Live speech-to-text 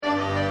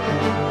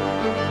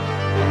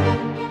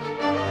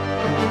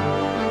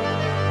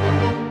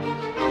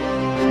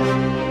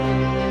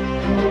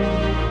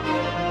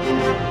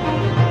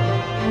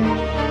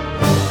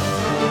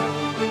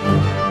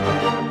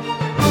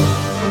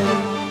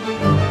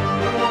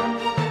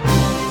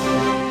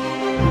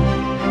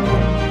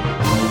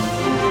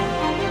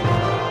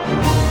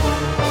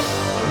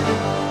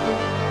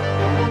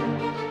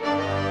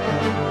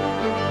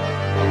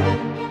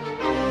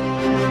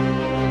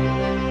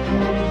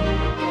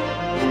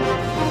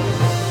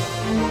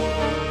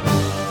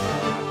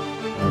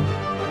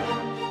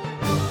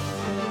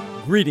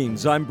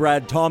Greetings, I'm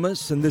Brad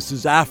Thomas, and this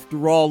is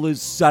After All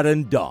Is Said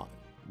and Done.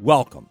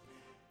 Welcome.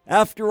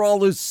 After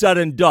all is said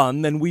and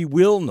done, then we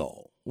will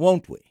know,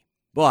 won't we?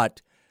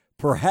 But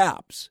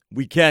perhaps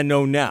we can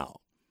know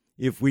now,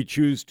 if we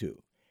choose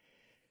to.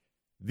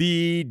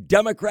 The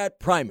Democrat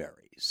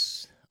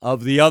primaries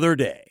of the other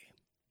day,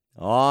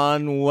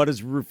 on what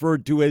is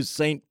referred to as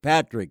St.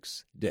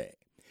 Patrick's Day,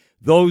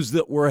 those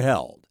that were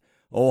held,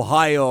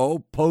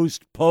 Ohio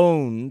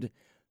postponed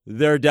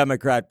their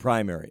Democrat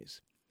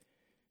primaries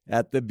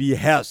at the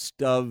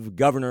behest of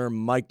Governor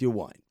Mike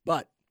DeWine,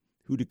 but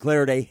who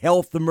declared a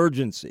health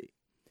emergency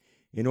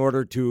in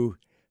order to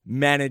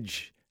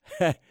manage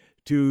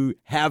to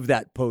have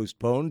that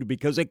postponed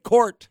because a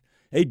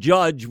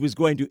judge was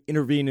going to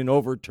intervene and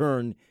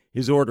overturn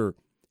his order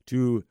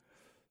to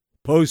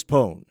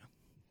postpone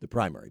the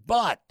primary.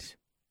 But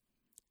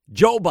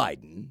Joe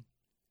Biden,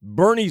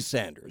 Bernie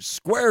Sanders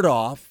squared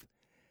off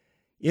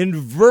in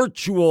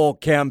virtual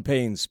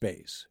campaign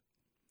space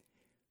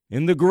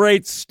in the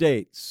great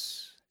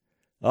states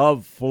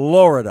of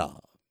Florida,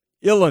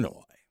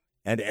 Illinois,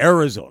 and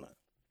Arizona.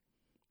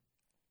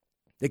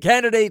 The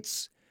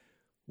candidates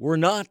were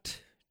not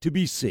to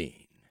be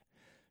seen.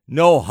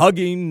 No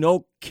hugging,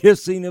 no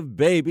kissing of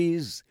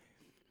babies,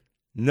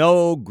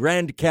 no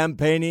grand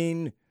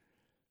campaigning,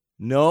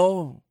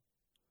 no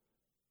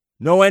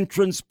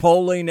entrance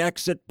polling,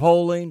 exit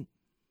polling.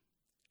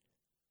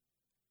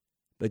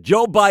 But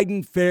Joe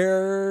Biden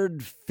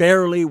fared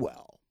fairly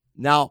well.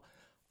 Now,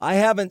 I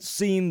haven't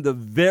seen the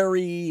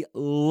very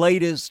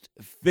latest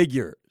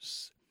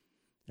figures.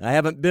 I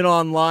haven't been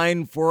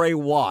online for a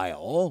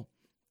while,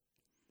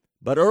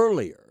 but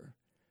earlier,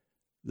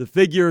 the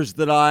figures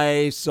that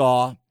I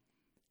saw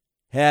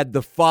had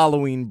the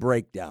following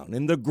breakdown.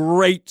 In the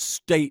great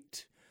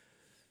state,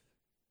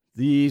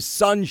 the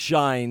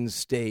sunshine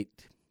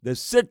state, the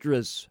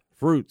citrus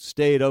fruit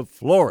state of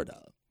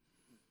Florida,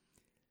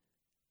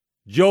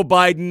 Joe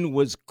Biden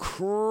was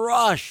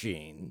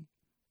crushing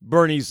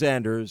Bernie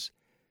Sanders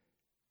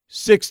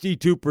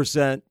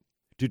 62%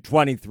 to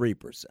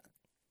 23%.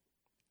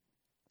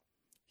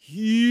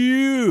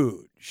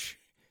 Huge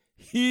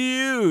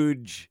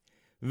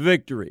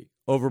victory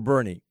over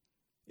Bernie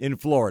in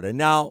Florida.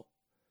 Now,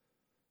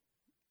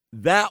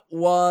 that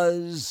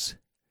was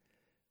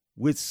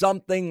with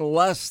something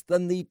less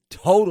than the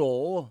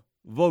total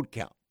vote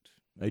count,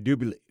 I do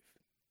believe.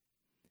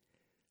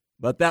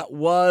 But that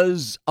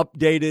was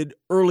updated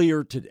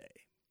earlier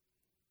today,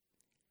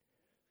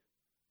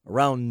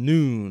 around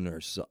noon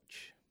or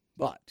such.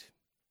 But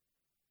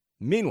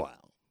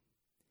meanwhile,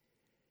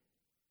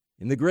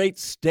 in the great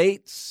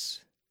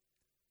states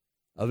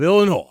of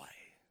Illinois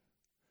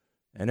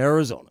and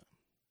Arizona,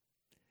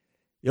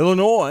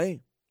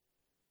 Illinois,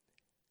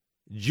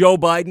 Joe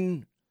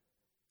Biden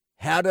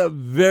had a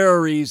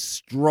very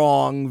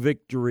strong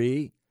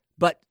victory,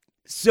 but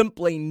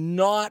simply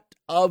not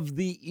of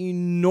the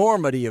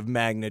enormity of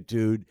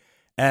magnitude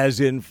as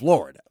in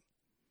Florida.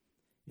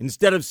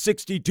 Instead of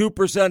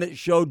 62%, it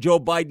showed Joe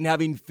Biden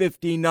having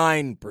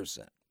 59%.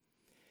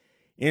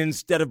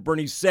 Instead of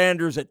Bernie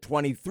Sanders at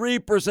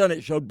 23%,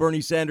 it showed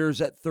Bernie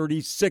Sanders at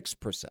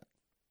 36%.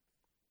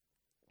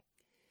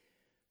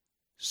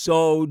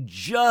 So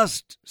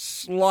just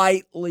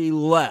slightly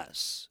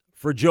less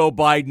for Joe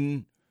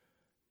Biden,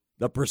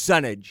 the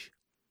percentage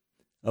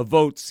of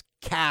votes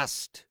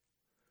cast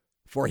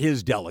for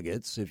his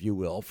delegates, if you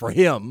will, for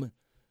him,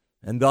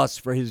 and thus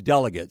for his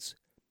delegates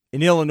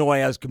in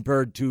Illinois as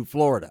compared to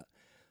Florida.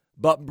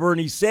 But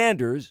Bernie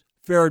Sanders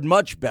fared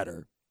much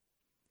better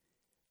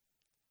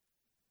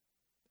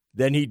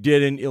than he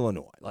did in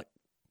Illinois, like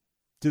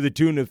to the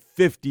tune of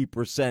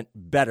 50%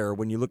 better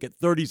when you look at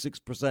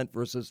 36%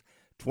 versus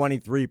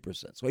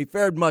 23%. So he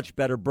fared much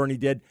better, Bernie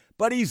did,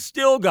 but he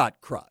still got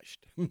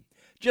crushed.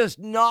 Just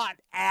not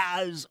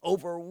as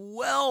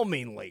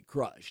overwhelmingly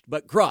crushed,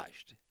 but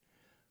crushed.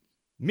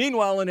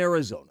 Meanwhile, in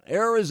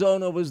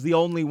Arizona was the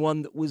only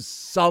one that was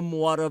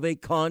somewhat of a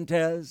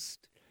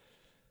contest.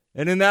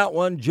 And in that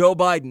one, Joe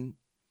Biden,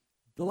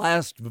 the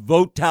last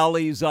vote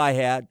tallies I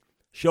had,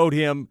 showed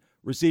him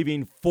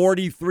receiving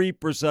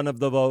 43% of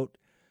the vote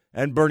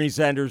and Bernie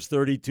Sanders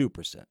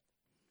 32%.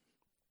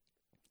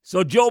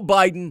 So Joe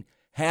Biden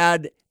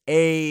had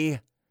a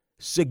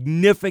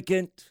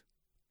significant,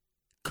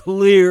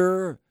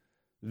 clear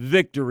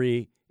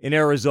victory in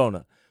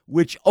Arizona,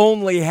 which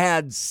only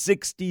had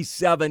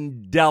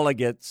 67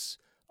 delegates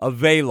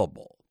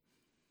available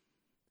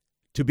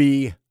to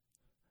be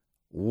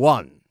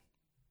won.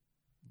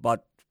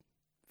 But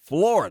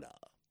Florida,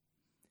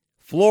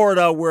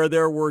 where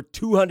there were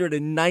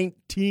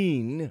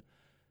 219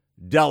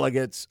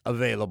 delegates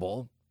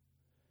available,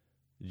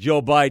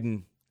 Joe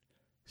Biden,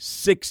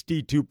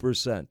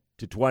 62%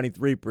 to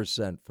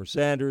 23% for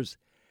Sanders.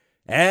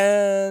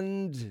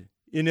 And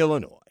in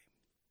Illinois,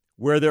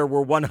 where there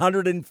were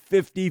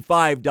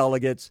 155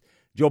 delegates,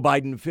 Joe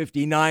Biden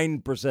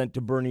 59%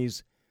 to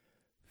Bernie's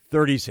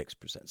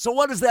 36%. So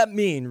what does that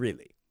mean,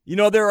 really? You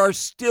know, there are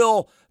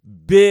still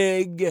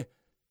big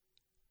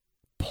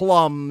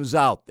plums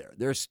out there.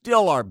 There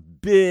still are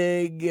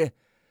big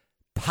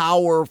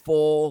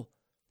powerful,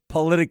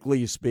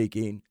 politically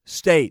speaking,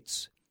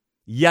 states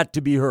yet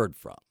to be heard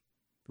from.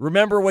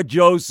 Remember what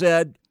Joe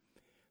said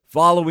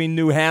following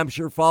New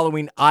Hampshire,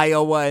 following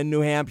Iowa and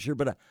New Hampshire,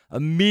 but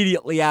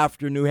immediately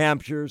after New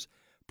Hampshire's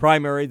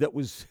primary that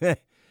was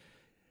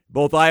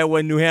both Iowa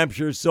and New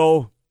Hampshire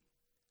so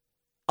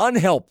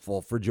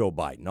unhelpful for Joe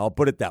Biden. I'll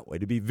put it that way,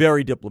 to be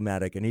very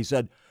diplomatic. And he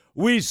said,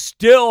 we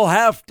still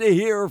have to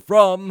hear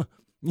from,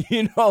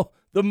 the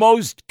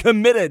most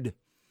committed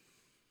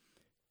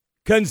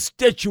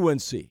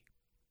constituency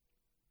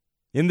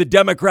in the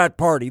Democrat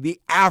Party,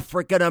 the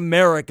African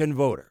American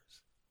voters.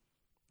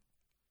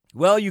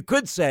 Well, you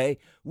could say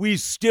we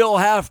still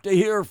have to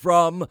hear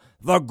from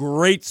the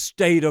great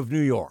state of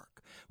New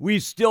York. We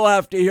still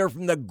have to hear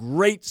from the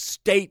great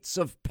states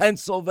of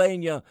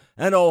Pennsylvania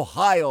and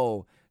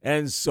Ohio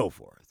and so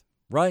forth,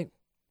 right?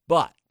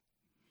 But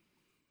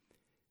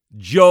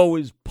Joe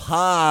is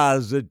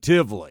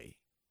positively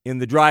in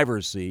the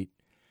driver's seat,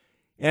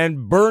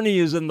 and Bernie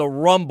is in the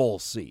rumble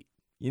seat.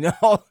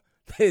 The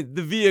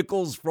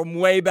vehicles from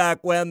way back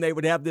when, they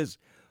would have this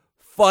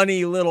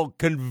funny little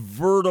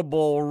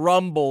convertible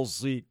rumble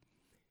seat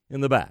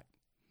in the back.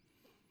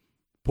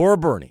 Poor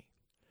Bernie.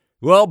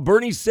 Well,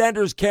 Bernie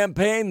Sanders'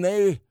 campaign,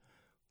 they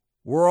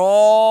were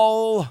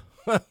all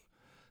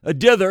a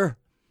dither,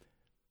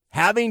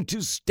 having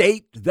to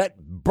state that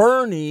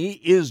Bernie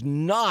is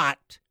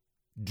not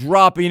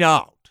dropping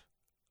out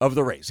of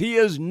the race. He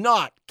is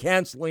not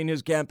canceling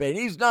his campaign.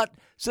 He's not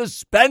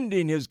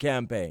suspending his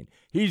campaign.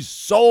 He's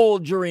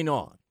soldiering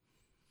on.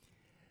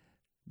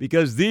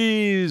 Because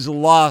these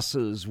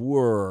losses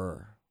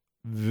were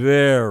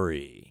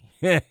very,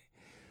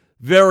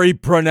 very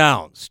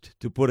pronounced,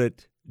 to put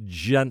it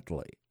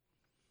gently.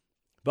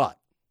 But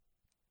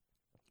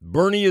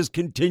Bernie is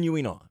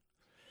continuing on.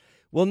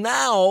 Well,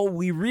 now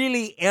we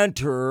really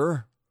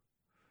enter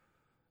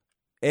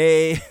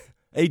a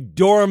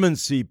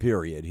dormancy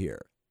period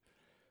here.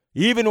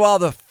 Even while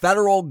the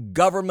federal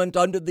government,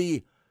 under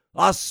the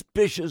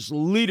auspicious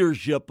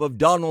leadership of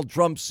Donald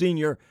Trump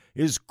Sr.,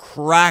 is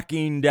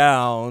cracking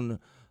down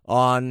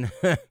on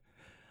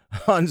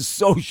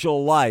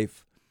social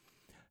life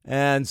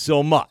and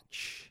so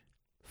much,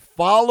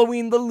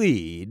 following the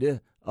lead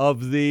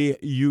of the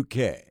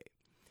UK,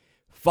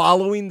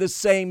 following the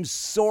same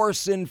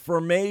source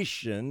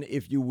information,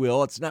 if you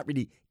will. It's not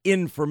really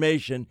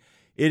information.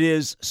 It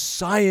is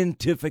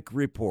scientific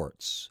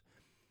reports.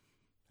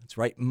 That's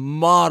right,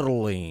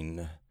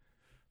 modeling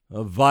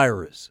of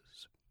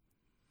viruses.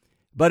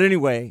 But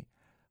anyway,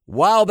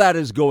 while that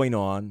is going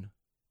on,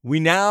 we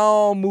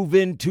now move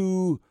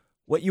into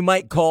what you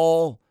might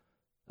call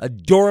a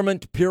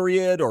dormant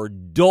period or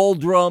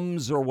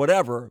doldrums or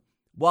whatever,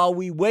 while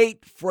we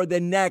wait for the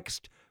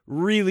next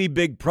really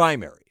big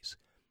primaries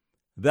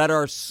that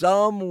are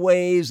some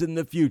ways in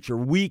the future,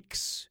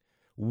 weeks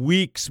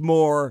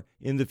more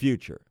in the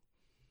future.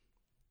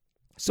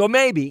 So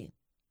maybe,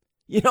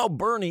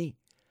 Bernie,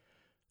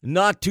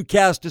 not to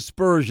cast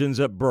aspersions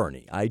at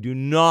Bernie. I do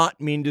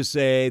not mean to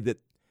say that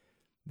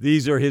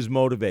these are his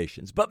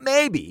motivations. But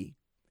maybe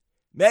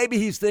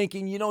he's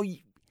thinking, you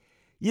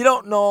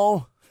don't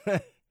know.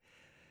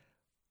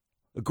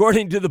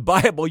 According to the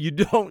Bible, you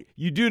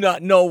do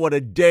not know what a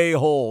day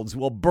holds.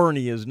 Well,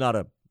 Bernie is not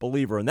a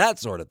believer in that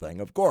sort of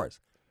thing, of course.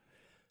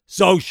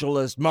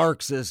 Socialist,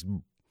 Marxist,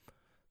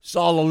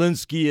 Saul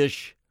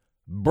Alinsky-ish,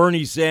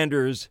 Bernie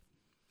Sanders,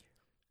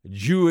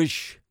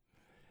 Jewish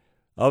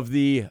of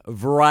the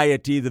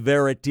variety,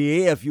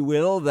 if you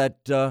will,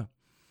 that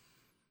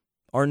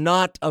are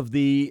not of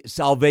the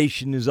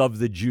salvation is of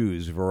the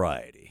Jews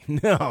variety.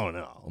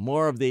 No,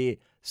 more of the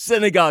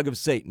synagogue of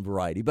Satan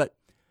variety. But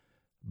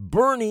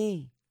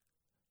Bernie,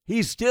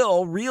 he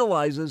still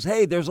realizes,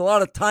 hey, there's a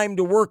lot of time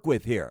to work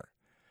with here.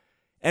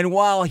 And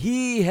while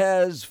he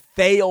has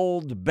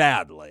failed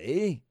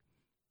badly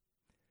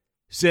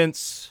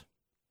since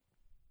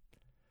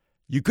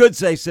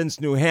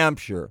New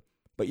Hampshire,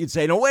 but you'd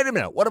say, no, wait a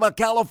minute, what about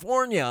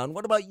California? And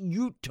what about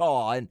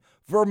Utah and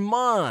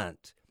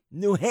Vermont,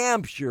 New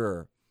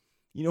Hampshire?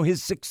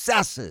 His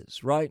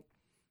successes, right?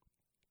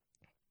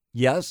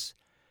 Yes.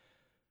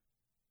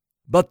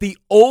 But the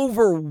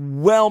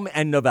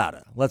and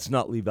Nevada, let's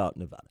not leave out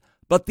Nevada,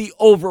 but the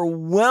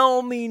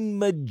overwhelming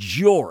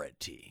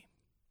majority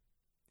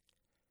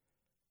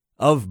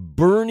of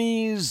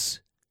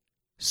Bernie's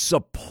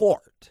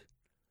support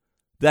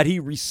that he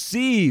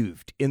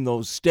received in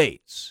those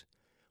states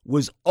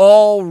was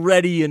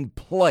already in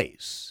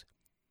place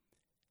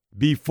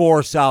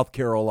before South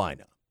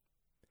Carolina.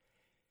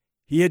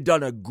 He had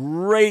done a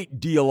great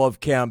deal of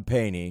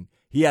campaigning.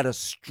 He had a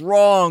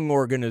strong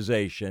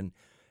organization,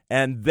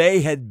 and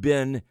they had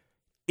been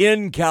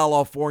in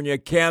California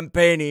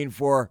campaigning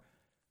for,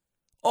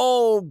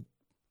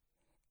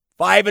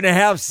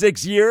 5.5,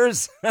 6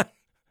 years.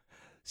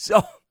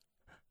 So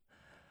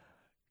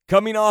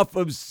coming off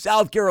of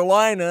South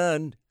Carolina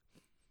and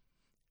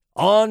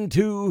on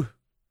to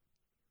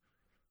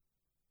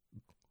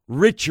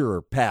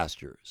richer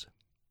pastures.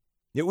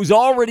 It was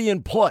already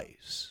in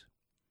place.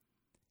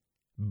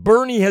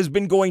 Bernie has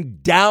been going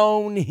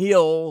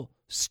downhill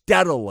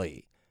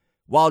steadily,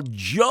 while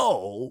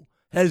Joe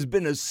has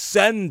been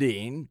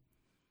ascending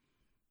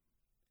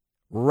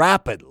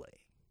rapidly.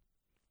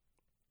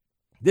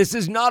 This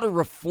is not a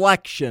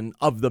reflection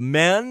of the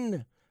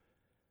men,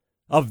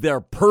 of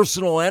their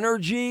personal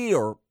energy,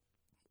 or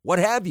what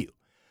have you,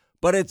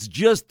 but it's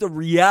just the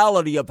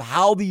reality of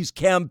how these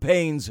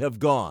campaigns have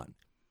gone.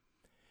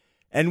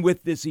 And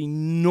with this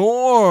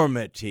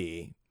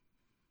enormity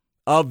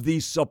of the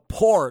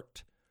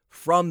support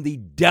from the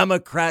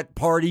Democrat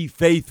Party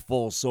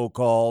faithful,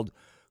 so-called,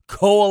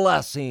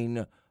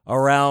 coalescing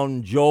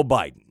around Joe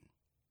Biden,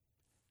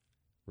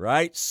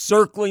 right?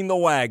 Circling the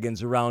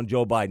wagons around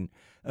Joe Biden.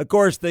 Of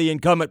course, the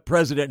incumbent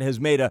president has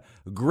made a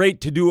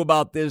great to-do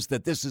about this,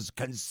 that this is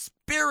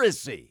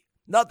conspiracy,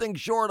 nothing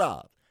short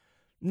of.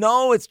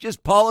 No, it's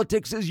just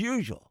politics as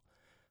usual.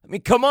 I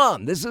mean, come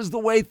on, this is the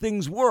way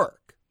things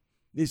work.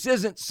 This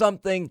isn't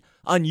something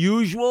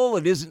unusual.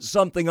 It isn't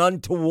something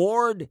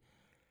untoward.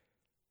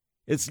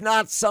 It's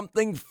not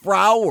something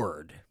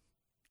froward,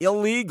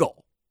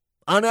 illegal,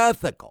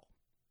 unethical.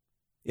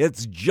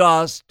 It's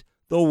just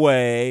the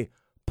way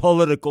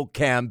political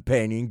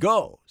campaigning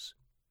goes.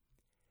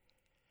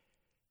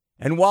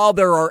 And while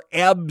there are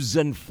ebbs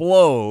and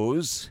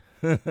flows,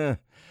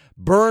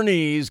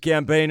 Bernie's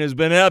campaign has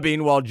been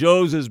ebbing while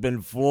Joe's has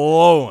been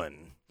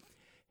flowing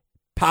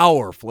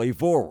powerfully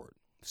forward.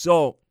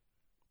 So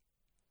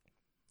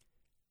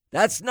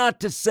that's not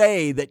to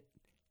say that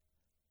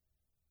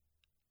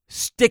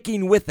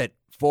sticking with it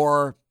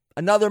for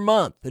another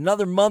month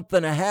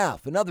and a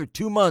half, another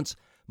 2 months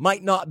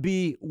might not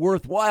be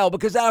worthwhile,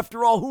 because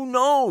after all, who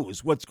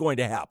knows what's going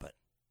to happen,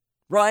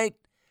 right?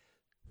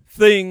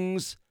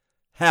 Things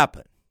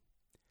happen.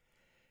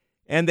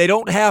 And they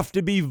don't have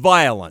to be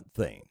violent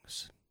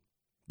things,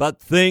 but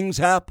things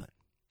happen.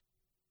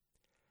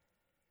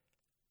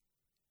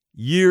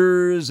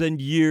 Years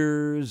and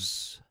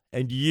years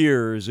and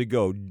years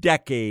ago,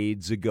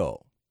 decades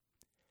ago,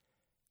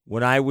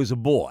 when I was a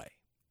boy,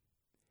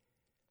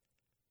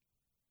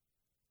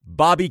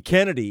 Bobby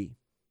Kennedy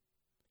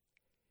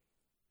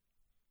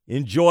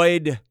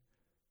enjoyed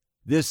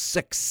this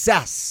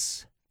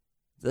success,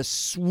 the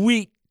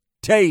sweet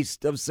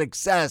taste of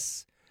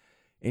success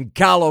in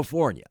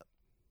California.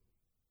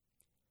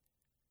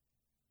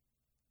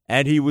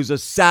 And he was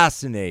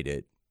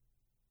assassinated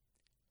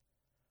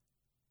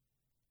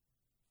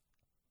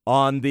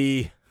on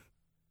the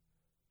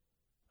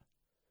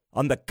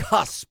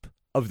cusp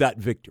of that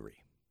victory.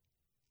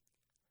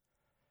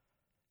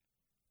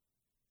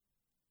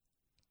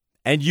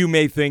 And you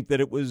may think that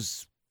it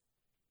was,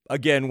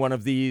 again, one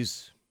of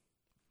these,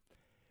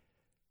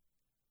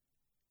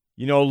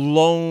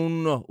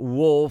 lone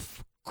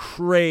wolf,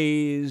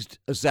 crazed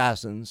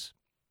assassins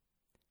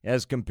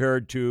as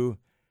compared to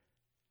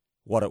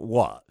what it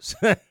was.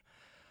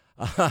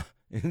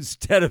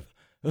 Instead of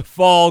a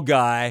fall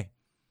guy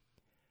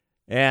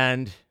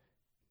and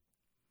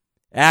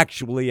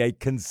actually a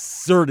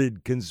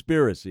concerted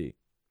conspiracy.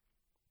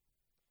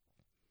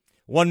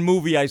 One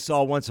movie I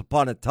saw once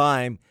upon a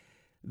time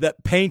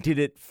that painted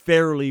it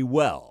fairly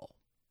well.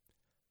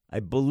 I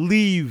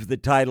believe the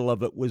title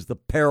of it was The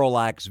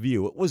Parallax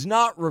View. It was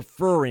not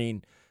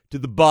referring to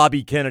the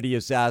Bobby Kennedy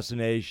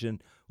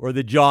assassination or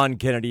the John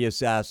Kennedy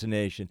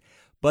assassination,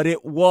 but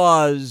it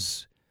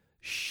was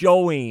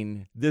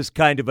showing this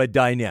kind of a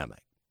dynamic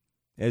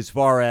as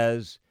far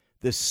as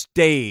the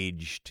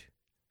staged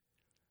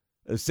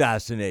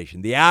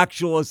assassination, the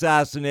actual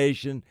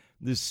assassination,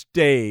 the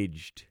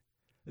staged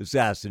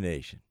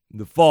assassination,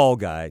 the fall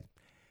guy,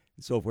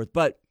 and so forth.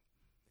 But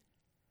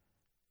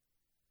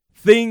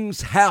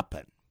things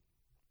happen.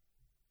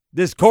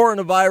 This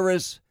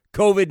coronavirus,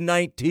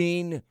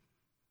 COVID-19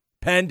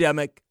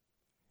 pandemic,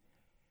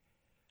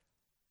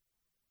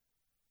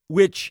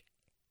 which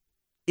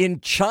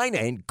in China,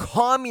 in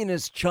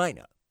communist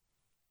China,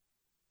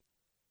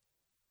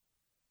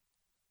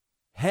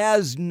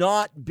 has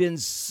not been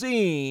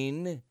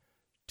seen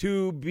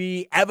to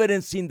be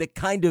evidencing the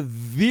kind of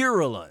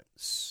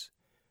virulence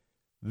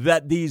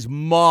that these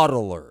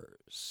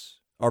modelers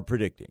are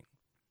predicting.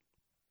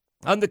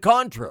 On the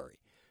contrary,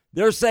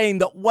 they're saying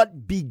that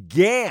what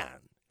began,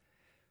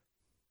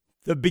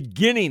 the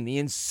beginning, the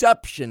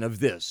inception of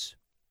this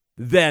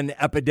then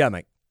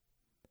epidemic,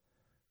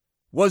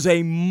 was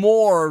a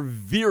more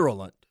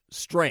virulent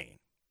strain.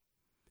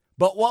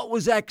 But what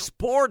was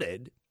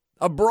exported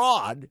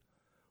abroad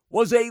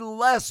was a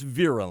less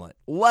virulent,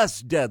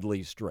 less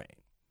deadly strain.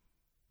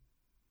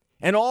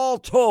 And all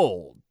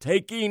told,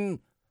 taking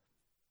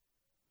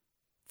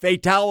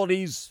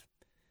fatalities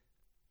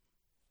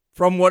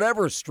from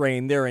whatever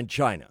strain there in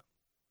China,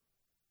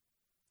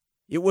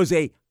 it was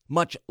a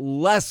much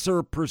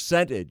lesser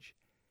percentage,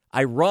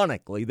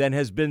 ironically, than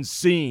has been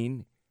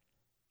seen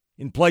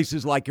in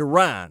places like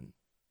Iran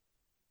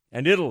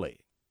and Italy,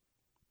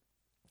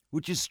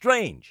 which is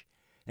strange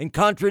and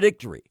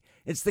contradictory.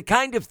 It's the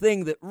kind of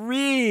thing that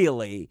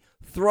really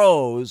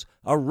throws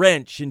a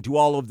wrench into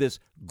all of this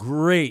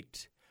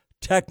great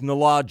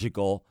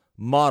technological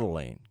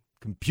modeling,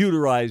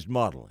 computerized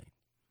modeling.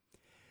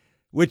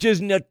 which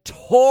is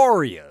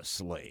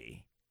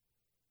notoriously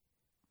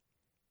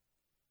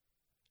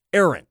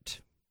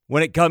errant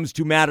when it comes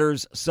to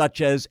matters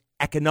such as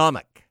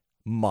economic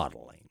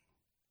modeling,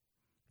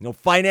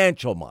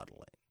 financial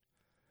modeling,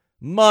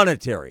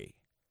 monetary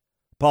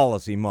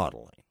policy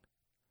modeling,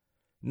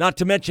 not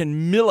to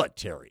mention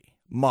military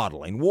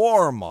modeling,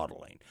 war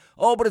modeling.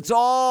 Oh, but it's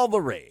all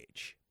the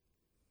rage.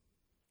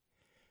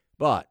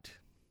 But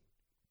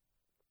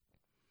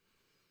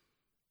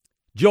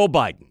Joe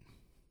Biden,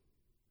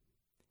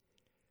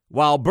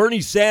 while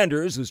Bernie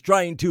Sanders was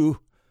trying to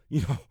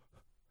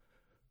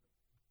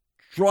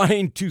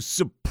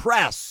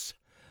suppress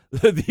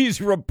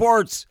these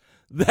reports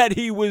that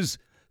he was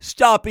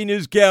stopping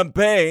his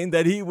campaign,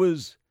 that he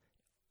was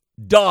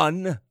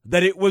done,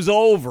 that it was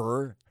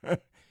over.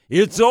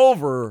 It's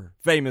over,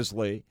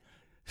 famously,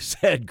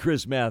 said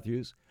Chris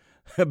Matthews.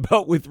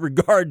 But with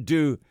regard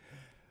to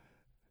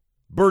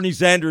Bernie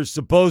Sanders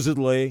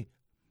supposedly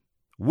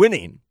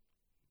winning,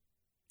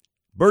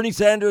 Bernie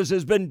Sanders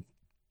has been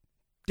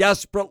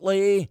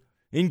desperately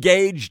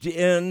engaged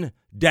in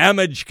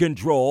damage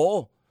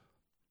control.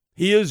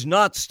 He is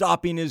not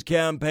stopping his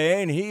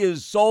campaign. He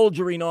is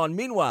soldiering on.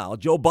 Meanwhile,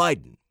 Joe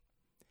Biden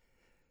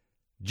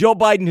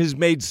has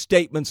made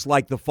statements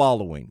like the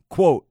following,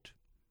 quote,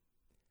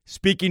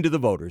 speaking to the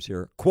voters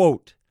here,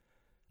 quote,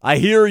 I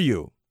hear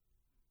you.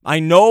 I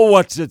know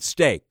what's at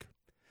stake.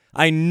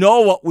 I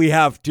know what we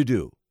have to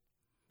do.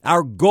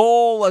 Our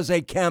goal as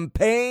a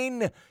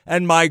campaign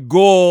and my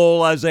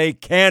goal as a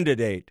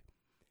candidate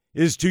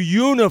is to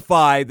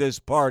unify this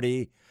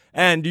party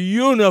and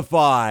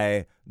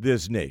unify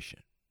this nation.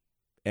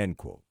 End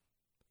quote.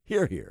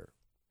 Hear, hear.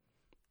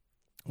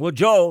 Well,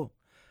 Joe,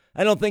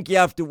 I don't think you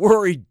have to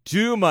worry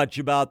too much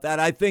about that.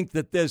 I think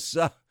that this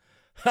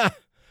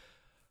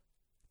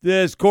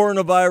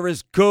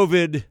coronavirus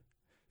COVID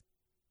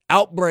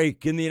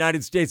outbreak in the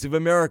United States of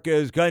America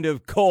is kind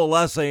of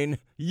coalescing,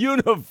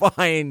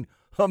 unifying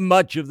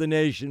much of the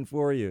nation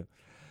for you.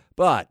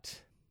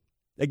 But,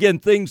 again,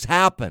 things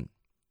happen.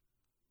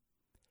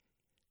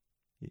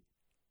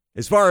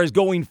 As far as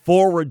going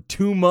forward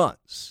 2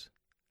 months,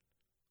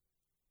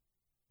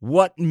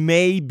 what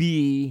may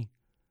be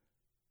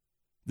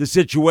the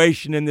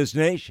situation in this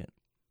nation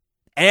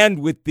and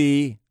with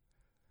the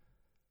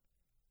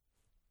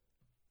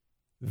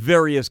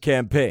various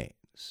campaigns?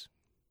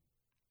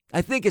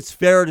 I think it's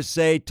fair to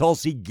say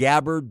Tulsi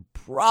Gabbard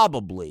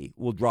probably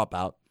will drop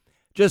out.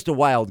 Just a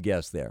wild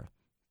guess there.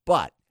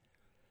 But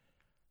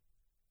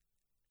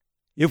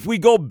if we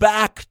go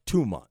back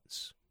 2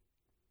 months,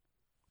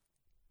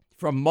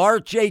 from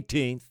March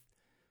 18th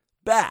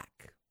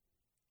back,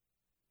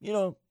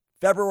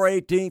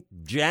 February 18th,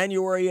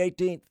 January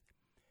 18th,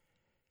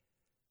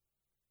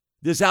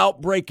 this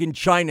outbreak in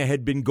China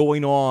had been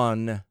going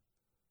on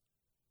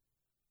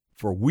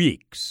for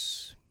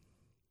weeks.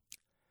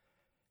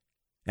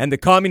 And the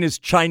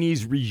communist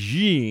Chinese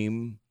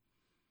regime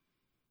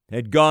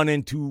had gone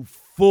into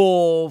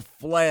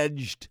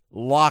full-fledged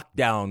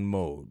lockdown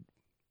mode.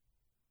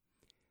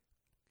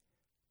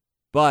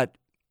 But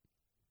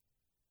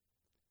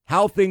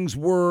how things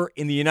were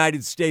in the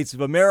United States of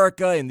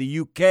America, in the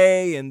UK,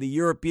 in the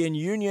European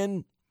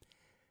Union,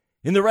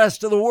 in the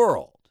rest of the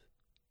world,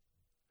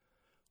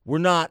 were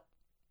not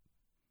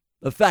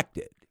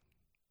affected.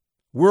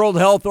 World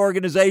Health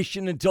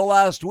Organization, until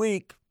last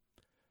week,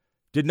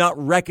 did not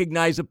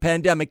recognize a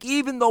pandemic,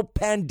 even though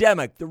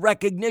pandemic, the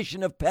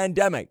recognition of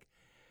pandemic,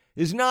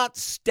 is not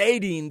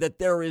stating that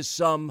there is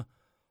some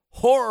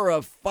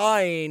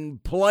horrifying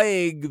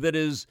plague that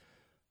is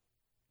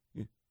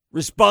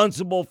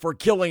responsible for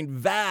killing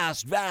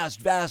vast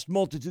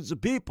multitudes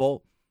of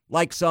people,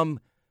 like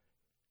some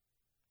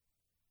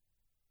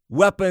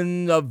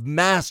weapon of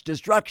mass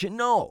destruction.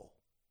 No.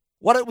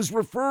 What it was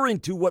referring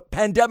to, what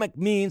pandemic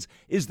means,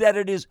 is that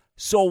it is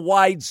so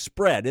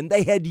widespread. And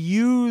they had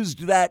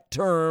used that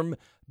term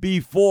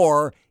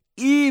before,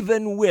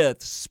 even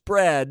with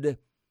spread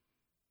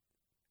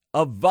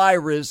of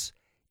virus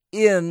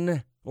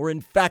or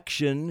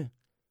infection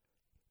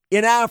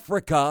in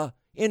Africa,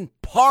 in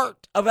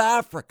part of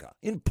Africa,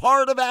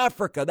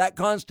 that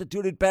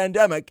constituted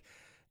pandemic,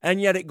 and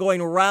yet it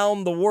going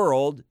around the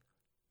world,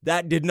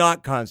 that did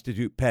not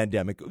constitute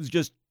pandemic. It was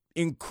just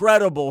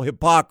incredible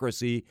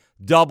hypocrisy,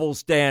 double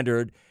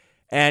standard,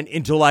 and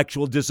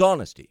intellectual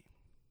dishonesty.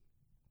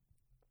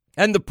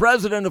 And the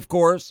president, of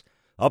course,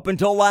 up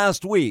until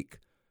last week,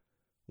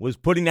 was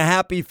putting a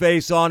happy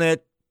face on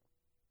it,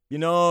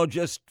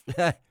 just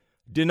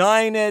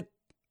denying it,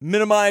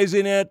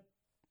 minimizing it,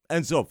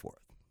 and so forth.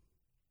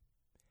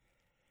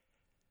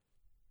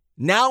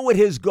 Now it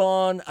has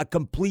gone a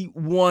complete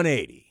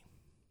 180.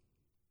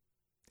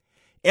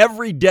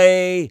 Every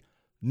day,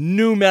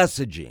 new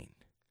messaging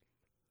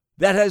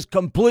that has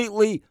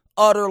completely,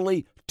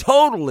 utterly,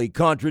 totally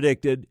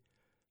contradicted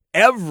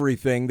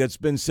everything that's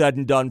been said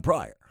and done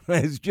prior.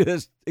 It's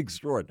just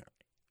extraordinary.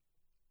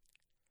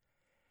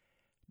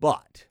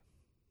 But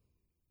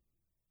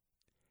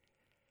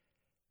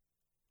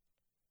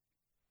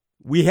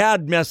we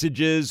had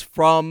messages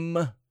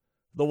from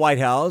the White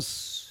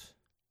House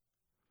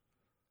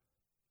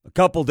a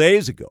couple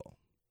days ago,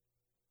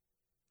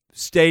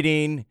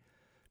 stating,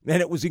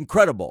 and it was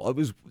incredible.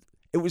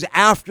 It was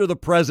after the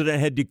president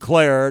had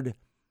declared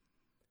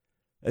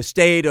a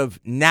state of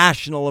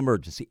national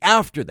emergency.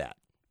 After that.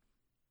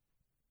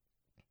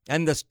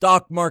 And the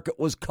stock market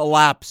was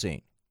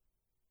collapsing.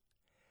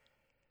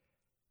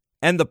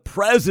 And the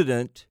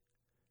president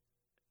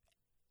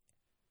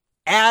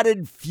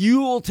added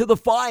fuel to the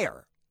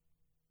fire.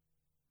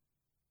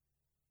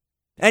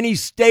 And he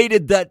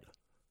stated that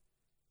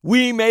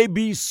we may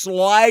be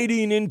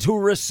sliding into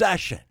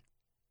recession.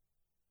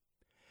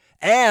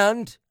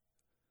 And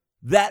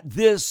that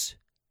this,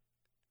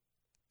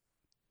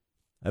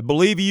 I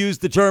believe he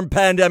used the term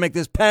pandemic,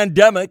 this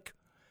pandemic,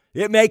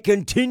 it may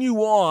continue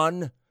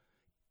on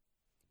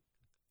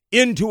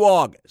into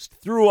August,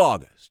 through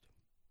August.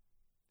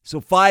 So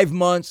 5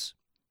 months,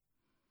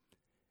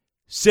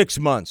 6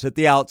 months at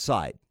the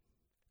outside.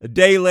 A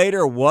day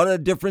later, what a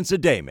difference a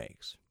day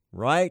makes,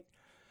 right?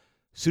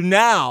 So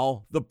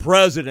now the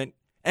president,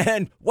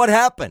 and what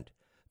happened?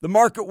 The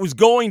market was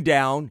going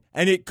down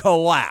and it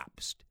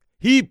collapsed.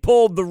 He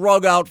pulled the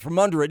rug out from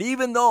under it,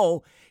 even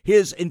though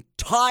his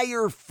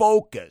entire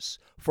focus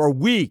for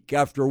week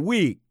after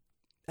week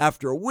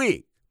after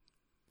week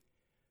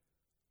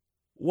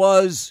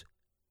was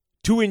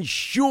to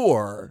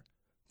ensure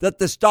that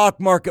the stock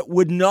market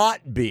would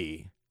not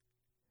be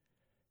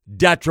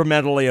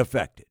detrimentally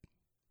affected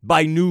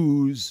by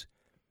news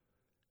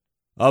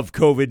of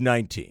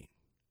COVID-19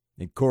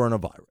 and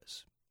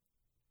coronavirus.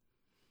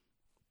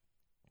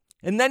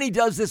 And then he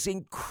does this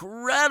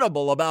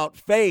incredible about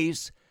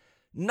face,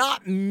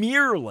 not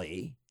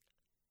merely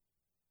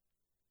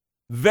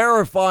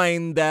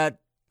verifying that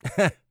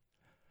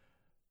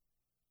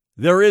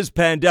there is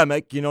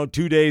pandemic,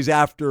 2 days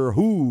after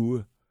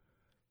whose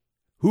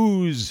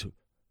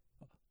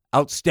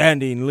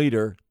outstanding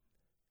leader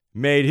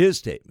made his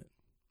statement.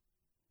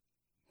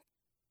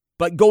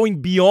 But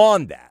going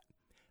beyond that,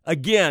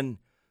 again,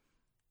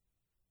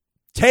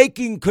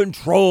 taking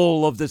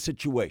control of the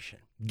situation,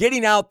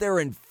 getting out there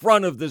in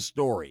front of the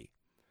story,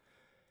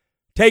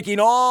 taking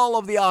all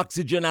of the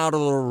oxygen out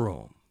of the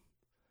room.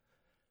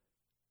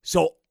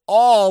 So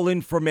all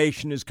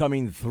information is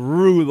coming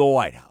through the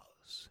White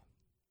House.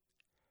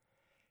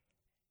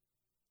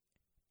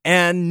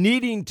 And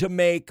needing to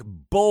make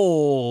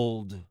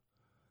bold,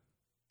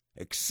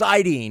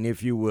 exciting,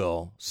 if you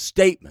will,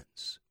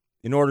 statements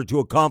in order to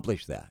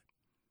accomplish that.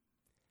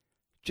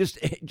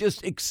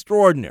 Just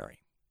extraordinary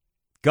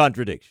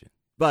contradiction.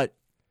 But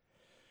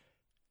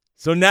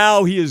so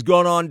now he has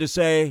gone on to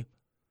say,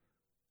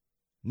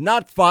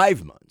 not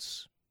 5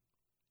 months.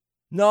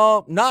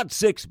 No, not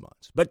 6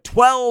 months, but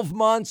 12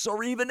 months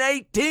or even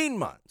 18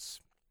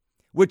 months,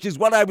 which is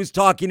what I was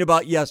talking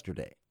about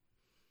yesterday.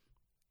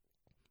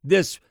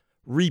 This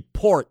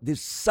report,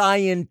 this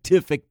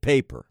scientific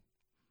paper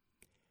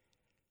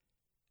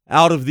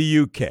out of the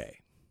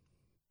UK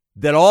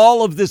that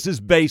all of this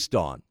is based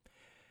on.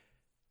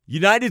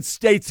 United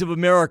States of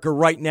America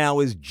right now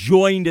is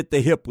joined at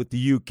the hip with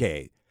the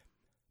UK.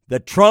 The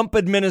Trump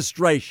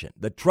administration,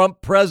 the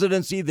Trump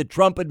presidency, the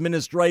Trump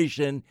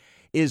administration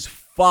is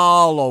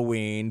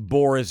following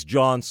Boris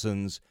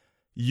Johnson's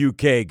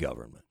UK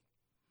government.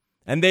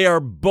 And they are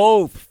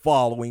both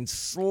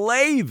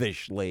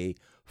slavishly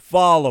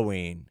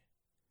following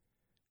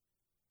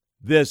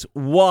this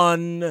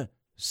one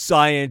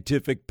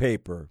scientific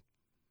paper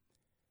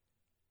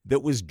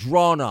that was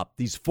drawn up,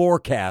 these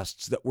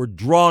forecasts that were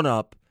drawn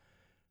up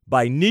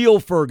by Neil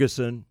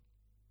Ferguson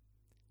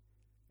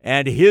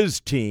and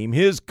his team,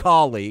 his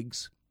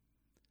colleagues,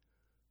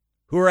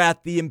 who are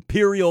at the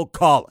Imperial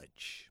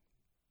College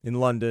in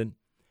London.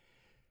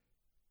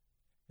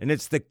 And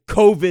it's the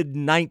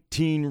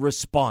COVID-19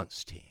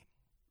 response team.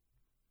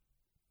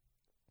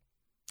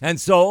 And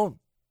so,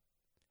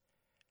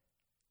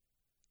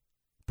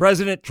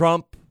 President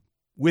Trump,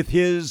 with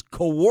his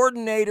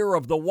coordinator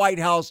of the White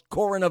House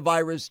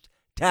Coronavirus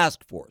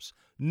Task Force,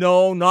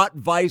 no, not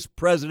Vice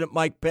President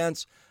Mike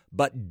Pence,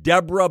 but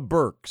Deborah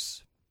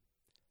Birx,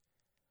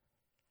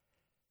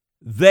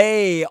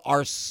 they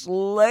are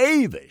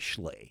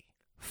slavishly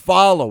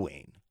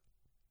following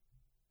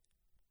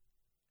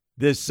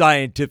this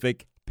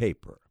scientific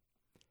paper,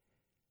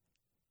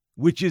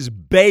 which is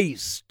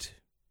based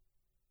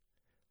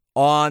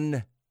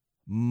on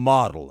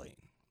modeling.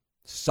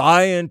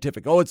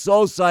 Scientific. Oh, it's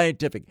so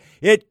scientific.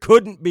 It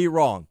couldn't be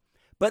wrong.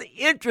 But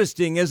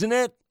interesting, isn't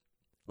it?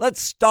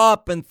 Let's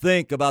stop and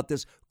think about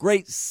this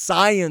great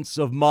science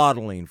of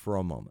modeling for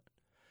a moment.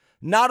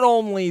 Not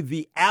only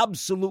the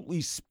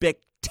absolutely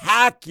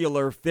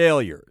spectacular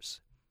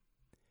failures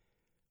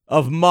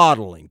of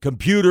modeling,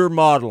 computer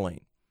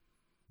modeling,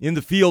 in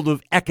the field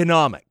of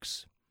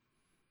economics,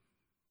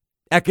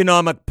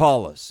 economic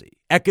policy,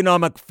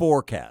 economic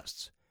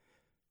forecasts,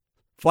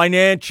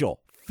 financial,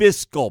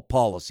 fiscal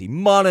policy,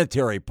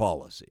 monetary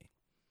policy,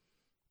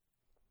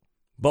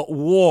 but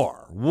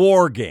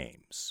war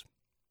games.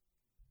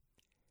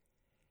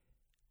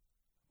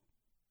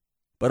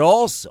 But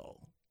also,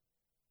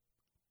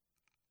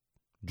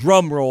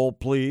 drum roll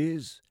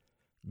please,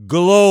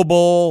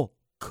 global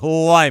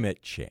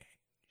climate change,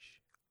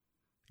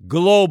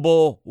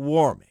 global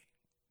warming.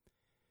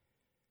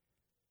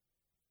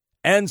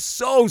 And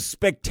so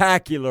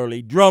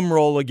spectacularly,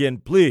 drumroll again,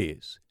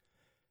 please,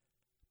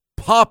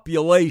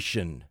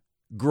 population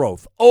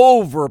growth,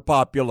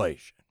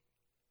 overpopulation.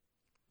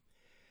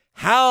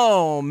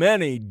 How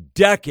many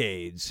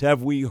decades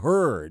have we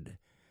heard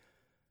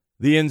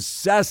the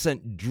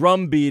incessant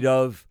drumbeat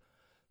of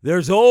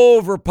there's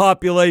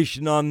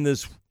overpopulation on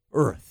this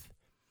earth,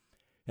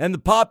 and the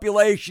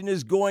population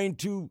is going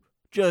to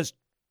just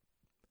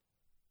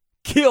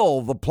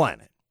kill the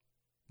planet,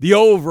 the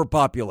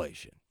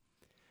overpopulation.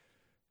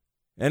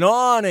 And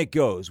on it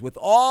goes with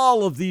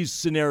all of these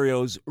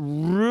scenarios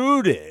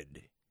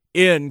rooted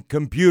in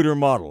computer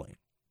modeling.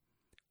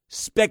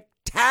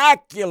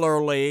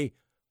 Spectacularly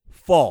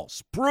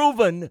false,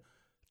 proven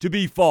to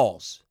be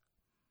false,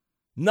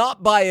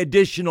 not by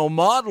additional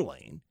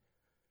modeling,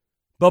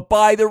 but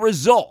by the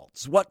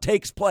results, what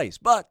takes place.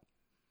 But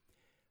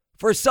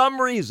for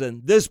some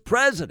reason, this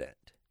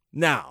president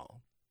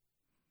now,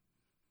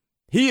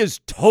 he is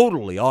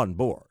totally on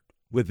board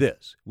with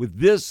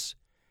this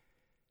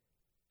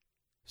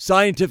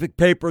scientific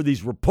paper,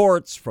 these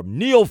reports from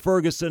Neil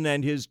Ferguson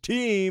and his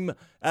team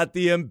at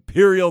the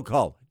Imperial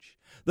College,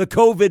 the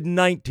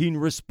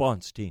COVID-19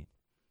 response team.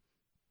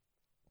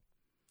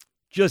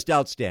 Just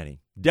outstanding.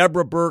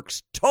 Deborah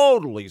Birx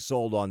totally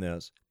sold on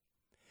this.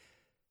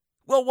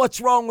 Well, what's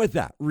wrong with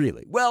that,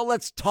 really? Well,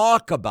 let's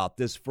talk about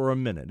this for a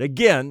minute.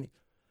 Again,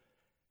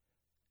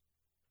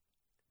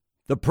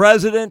 the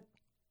president,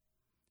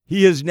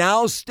 he has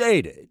now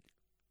stated,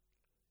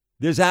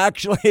 this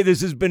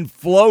has been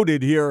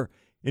floated here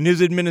in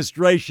his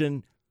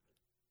administration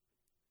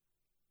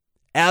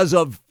as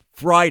of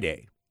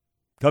Friday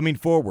coming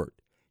forward.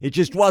 It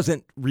just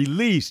wasn't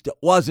released. It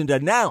wasn't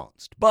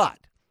announced. But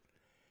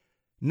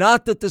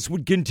not that this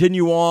would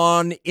continue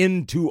on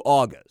into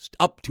August,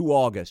 up to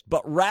August,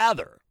 but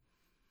rather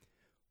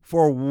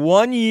for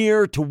 1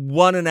 year to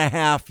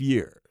 1.5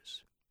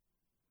 years.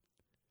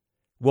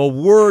 Well,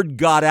 word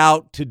got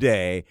out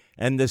today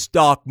and the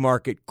stock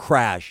market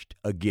crashed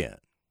again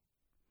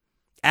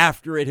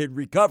after it had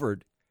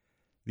recovered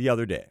the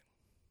other day.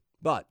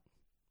 But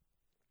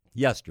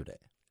yesterday,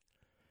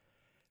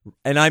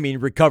 and I mean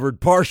recovered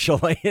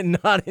partially and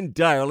not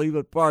entirely,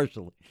 but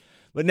partially.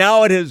 But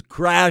now it has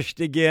crashed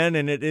again,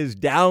 and it is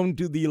down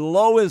to the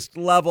lowest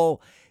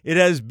level it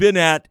has been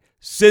at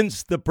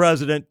since the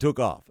president took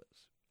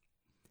office.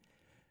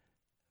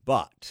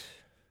 But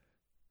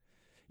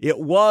it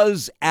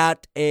was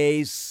at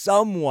a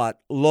somewhat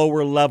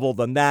lower level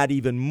than that,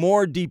 even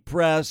more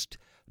depressed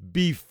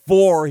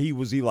before he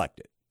was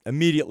elected.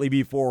 Immediately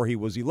before he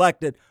was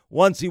elected.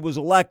 Once he was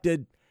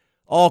elected,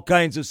 all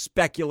kinds of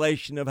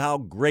speculation of how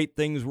great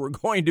things were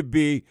going to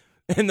be,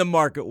 and the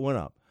market went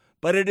up.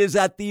 But it is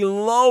at the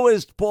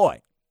lowest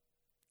point.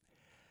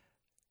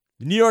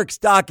 The New York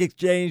Stock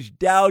Exchange,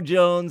 Dow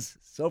Jones,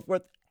 so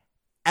forth,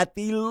 at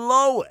the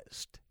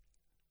lowest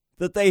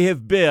that they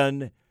have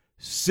been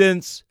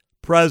since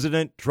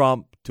President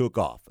Trump took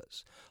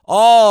office.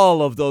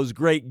 All of those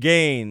great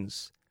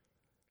gains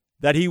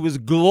that he was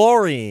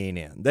glorying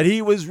in, that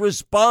he was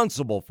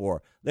responsible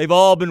for, they've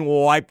all been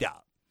wiped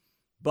out.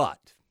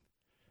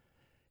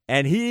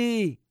 And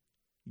he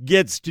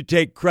gets to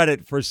take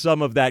credit for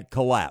some of that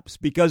collapse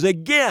because,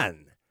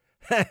 again,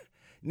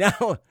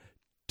 now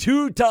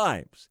 2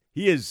 times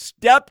he has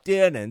stepped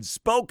in and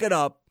spoken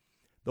up.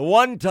 The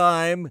one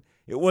time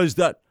it was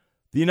that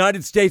the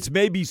United States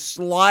may be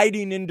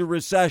sliding into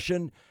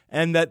recession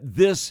and that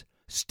this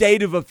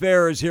state of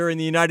affairs here in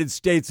the United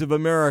States of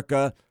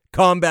America,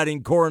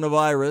 combating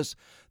coronavirus,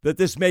 that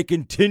this may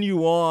continue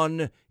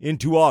on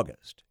into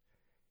August.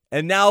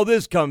 And now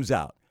this comes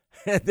out.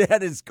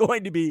 That is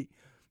going to be,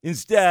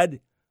 instead,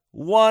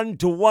 1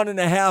 to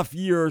 1.5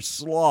 year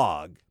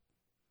slog.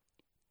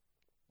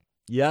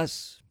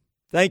 Yes.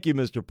 Thank you,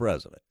 Mr.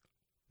 President.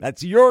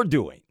 That's your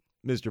doing,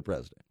 Mr.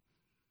 President.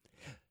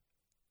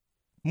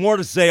 More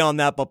to say on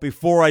that, but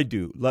before I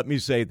do, let me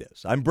say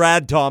this. I'm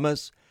Brad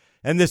Thomas,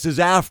 and this is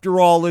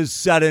After All Is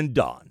Said and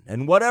Done.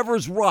 And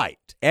whatever's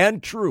right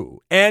and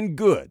true and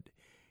good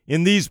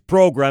in these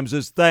programs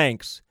is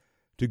thanks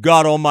to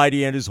God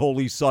Almighty and His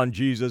Holy Son,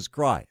 Jesus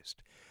Christ.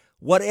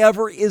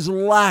 Whatever is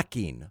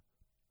lacking,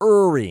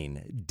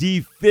 erring,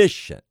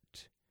 deficient,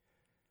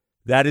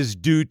 that is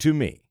due to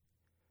me.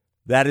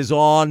 That is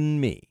on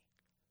me.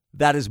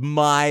 That is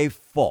my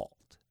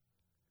fault.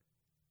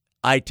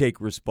 I take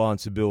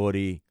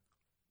responsibility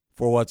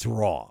for what's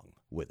wrong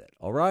with it,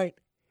 all right?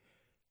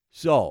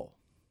 So,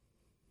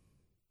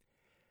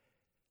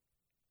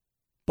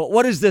 but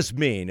what does this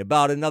mean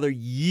about another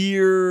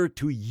year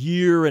to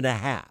year and a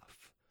half?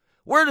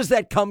 Where does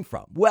that come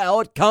from?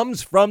 Well, it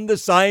comes from the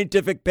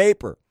scientific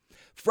paper,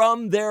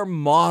 from their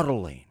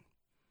modeling.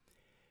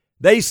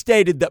 They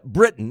stated that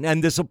Britain,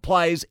 and this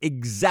applies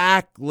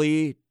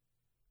exactly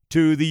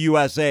to the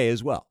USA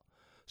as well.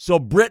 So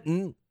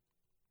Britain,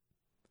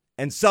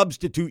 and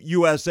substitute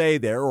USA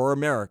there, or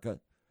America,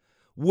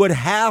 would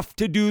have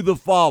to do the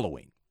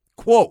following.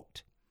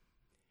 Quote,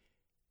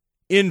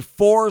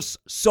 Enforce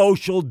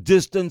social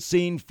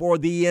distancing for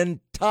the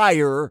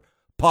entire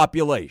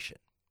population.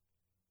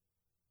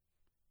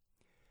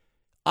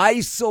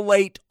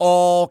 Isolate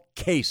all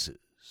cases.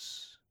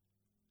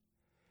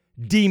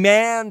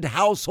 Demand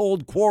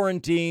household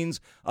quarantines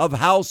of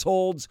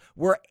households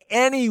where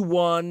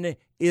anyone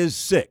is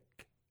sick.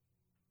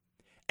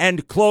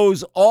 And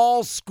close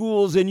all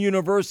schools and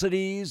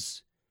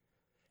universities,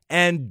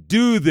 and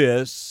do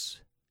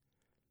this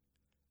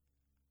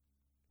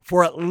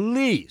for at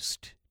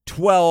least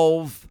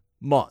 12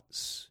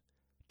 months.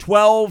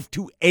 12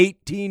 to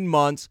 18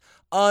 months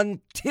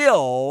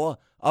until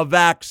a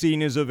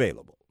vaccine is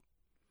available.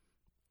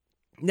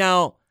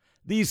 Now,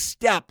 these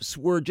steps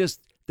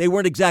they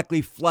weren't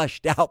exactly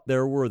fleshed out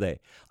there, were they?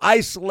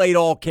 Isolate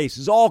all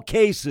cases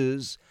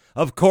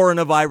of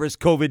coronavirus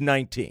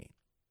COVID-19.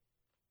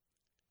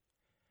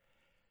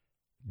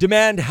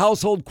 Demand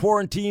household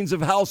quarantines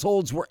of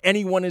households where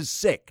anyone is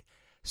sick.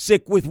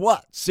 Sick with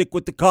what? Sick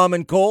with the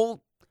common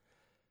cold?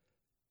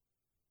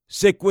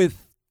 Sick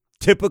with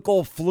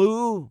typical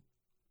flu?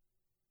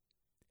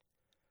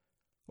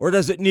 Or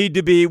does it need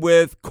to be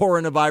with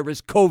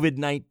coronavirus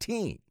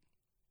COVID-19?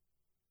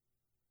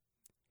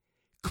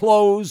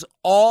 Close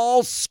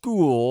all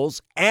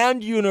schools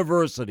and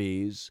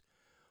universities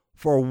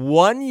for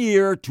 1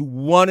 year to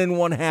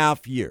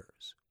 1.5 years.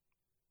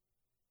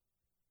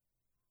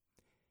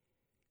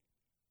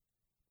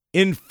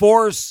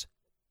 Enforce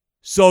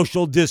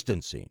social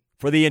distancing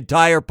for the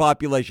entire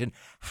population.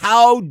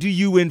 How do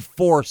you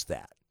enforce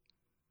that?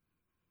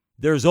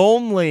 There's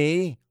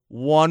only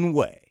one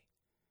way: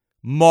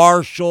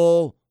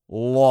 martial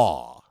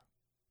law.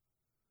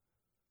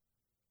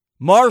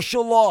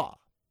 Martial law.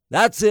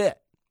 That's it.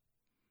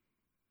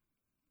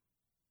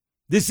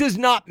 This is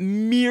not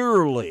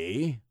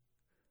merely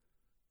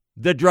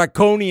the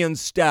draconian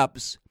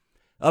steps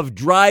of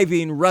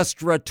driving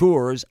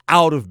restaurateurs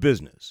out of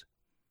business,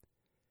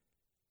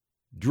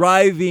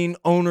 driving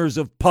owners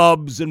of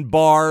pubs and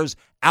bars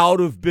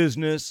out of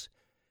business,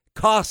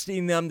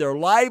 costing them their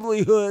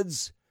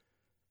livelihoods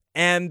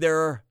and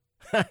their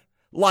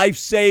life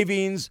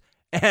savings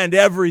and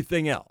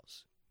everything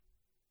else.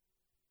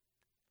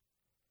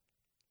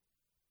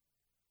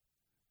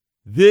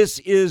 This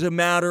is a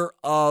matter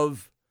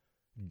of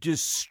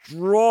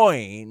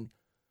destroying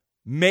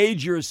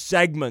major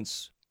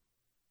segments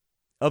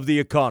of the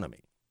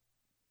economy.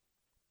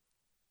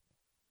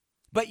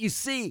 But you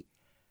see,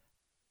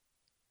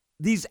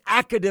 these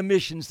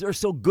academicians, they're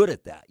so good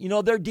at that.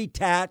 They're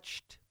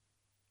detached.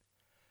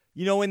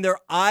 In their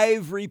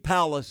ivory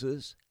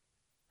palaces,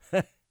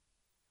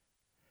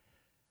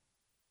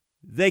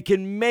 they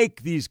can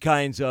make these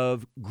kinds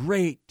of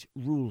great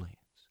rulings.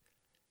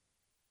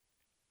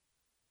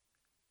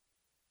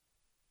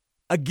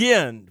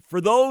 Again, for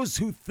those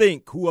who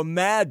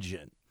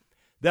imagine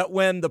that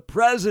when the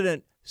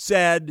president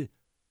said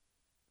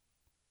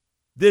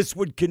this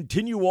would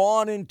continue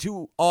on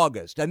into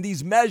August and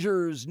these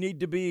measures need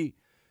to be,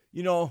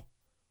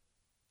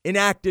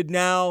 enacted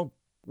now,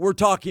 we're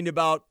talking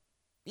about,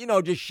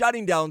 just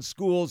shutting down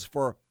schools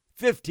for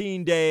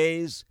 15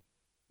 days,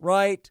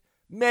 right?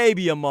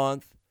 Maybe a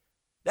month.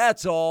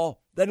 That's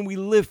all. Then we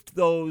lift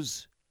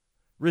those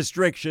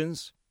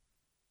restrictions.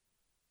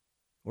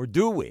 Or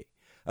do we?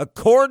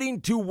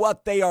 According to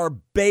what they are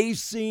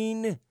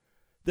basing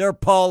their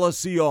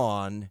policy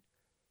on,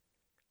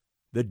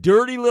 the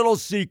dirty little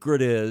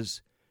secret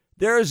is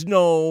there's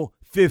no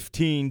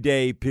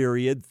 15-day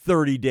period,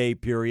 30-day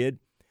period,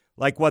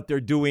 like what they're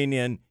doing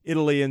in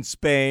Italy and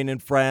Spain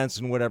and France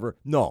and whatever.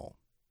 No.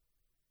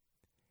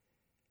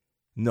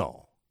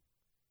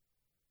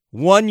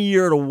 1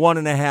 year to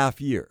 1.5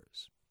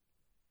 years.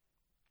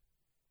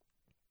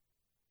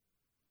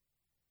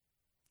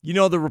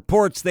 The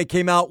reports, they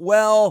came out,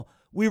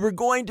 we were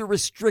going to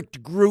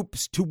restrict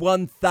groups to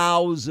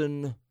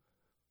 1,000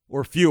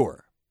 or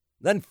fewer,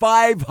 then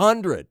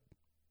 500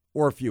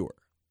 or fewer,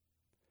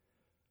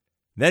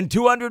 then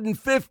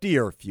 250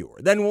 or fewer,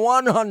 then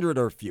 100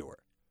 or fewer.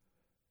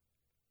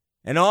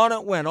 And on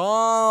it went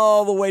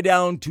all the way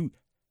down to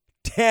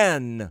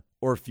 10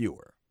 or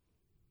fewer.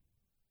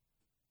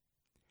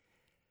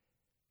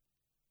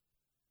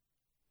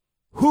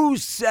 Who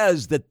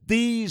says that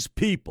these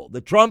people,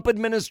 the Trump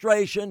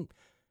administration,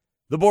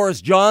 the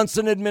Boris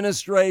Johnson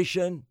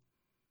administration,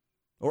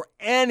 or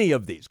any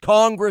of these,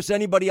 Congress,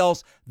 anybody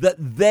else, that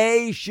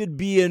they should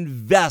be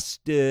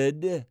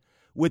invested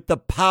with the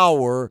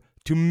power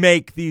to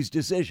make these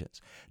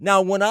decisions?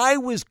 Now, when I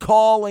was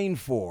calling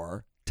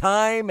for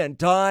time and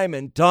time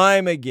and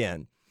time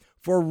again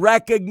for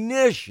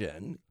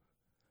recognition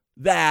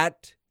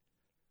that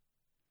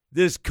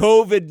this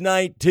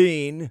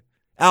COVID-19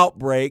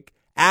 outbreak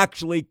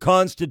actually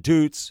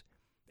constitutes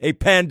a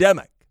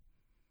pandemic,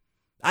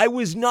 I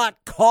was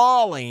not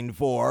calling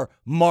for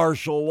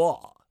martial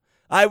law.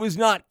 I was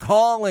not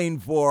calling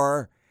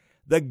for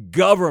the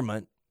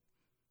government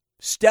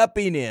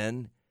stepping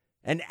in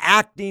and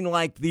acting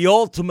like the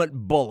ultimate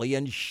bully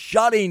and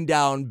shutting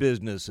down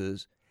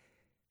businesses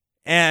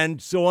and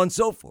so on and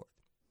so forth.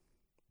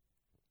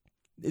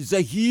 It's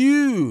a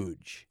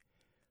huge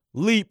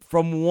leap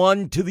from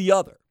one to the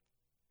other.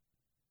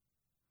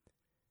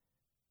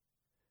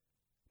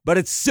 But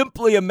it's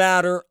simply a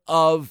matter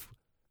of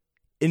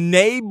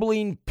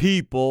enabling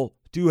people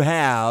to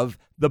have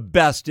the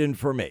best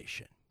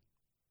information.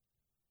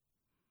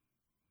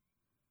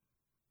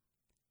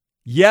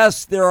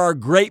 Yes, there are a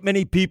great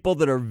many people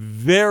that are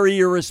very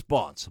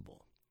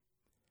irresponsible,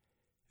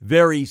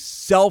 very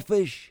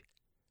selfish,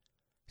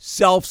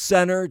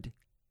 self-centered,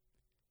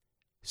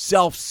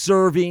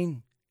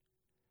 self-serving.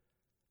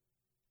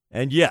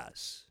 And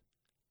yes,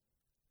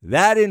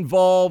 that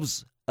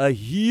involves a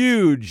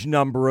huge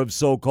number of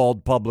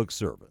so-called public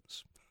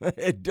servants.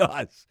 It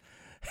does.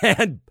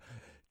 And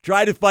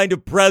try to find a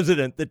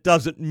president that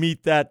doesn't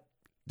meet that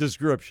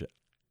description.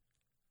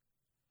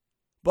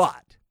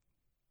 But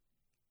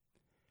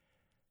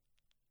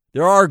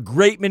there are a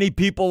great many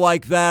people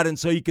like that, and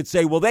so you could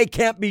say, well, they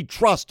can't be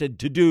trusted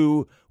to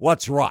do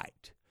what's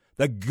right.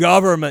 The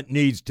government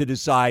needs to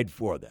decide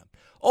for them.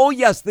 Oh,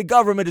 yes, the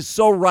government is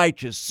so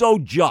righteous, so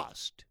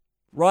just,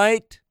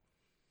 right?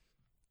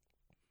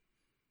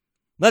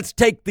 Let's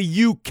take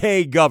the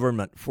UK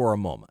government for a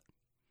moment.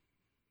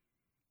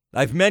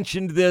 I've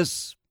mentioned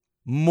this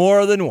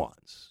more than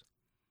once,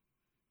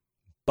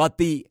 but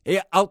the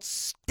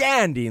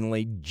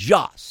outstandingly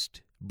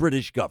just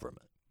British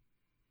government,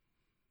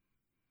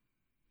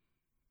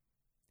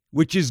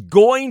 which is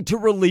going to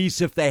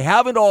release, if they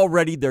haven't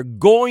already, they're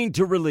going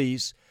to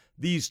release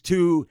these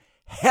two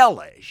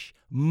hellish,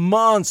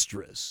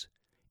 monstrous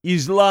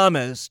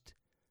Islamist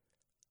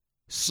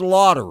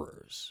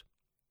slaughterers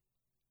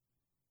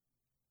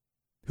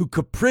who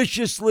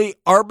capriciously,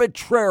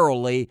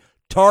 arbitrarily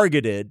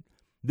targeted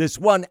this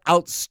one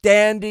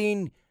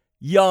outstanding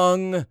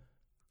young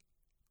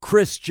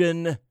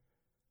Christian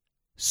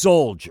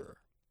soldier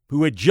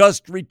who had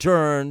just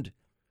returned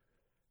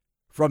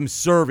from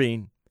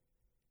serving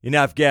in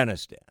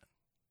Afghanistan.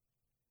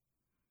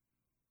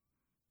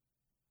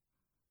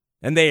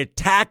 And they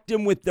attacked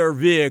him with their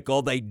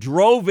vehicle. They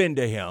drove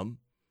into him,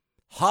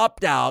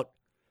 hopped out,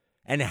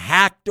 and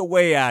hacked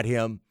away at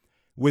him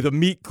with a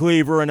meat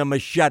cleaver and a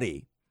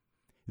machete.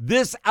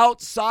 This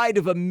outside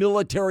of a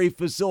military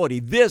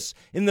facility. This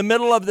in the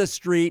middle of the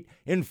street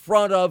in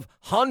front of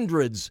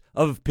hundreds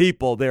of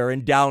people there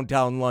in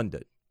downtown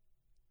London.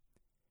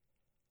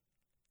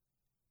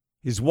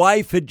 His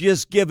wife had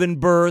just given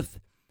birth.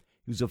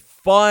 He was a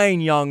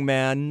fine young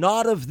man,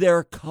 not of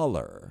their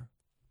color.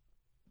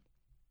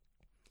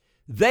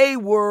 They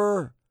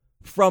were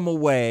from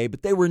away,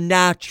 but they were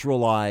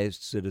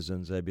naturalized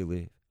citizens, I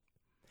believe.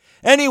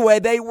 Anyway,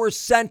 they were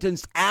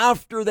sentenced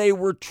after they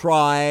were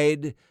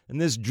tried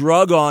and this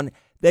drug on.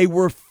 They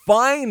were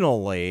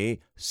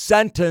finally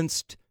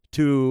sentenced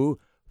to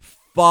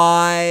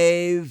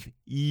 5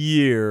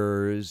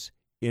 years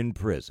in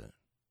prison.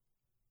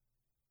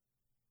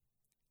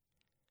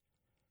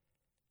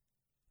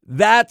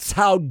 That's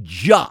how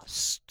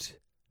just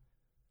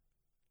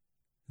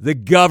the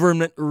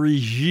government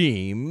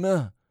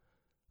regime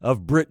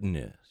of Britain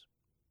is.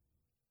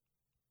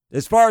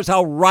 As far as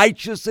how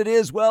righteous it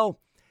is, well,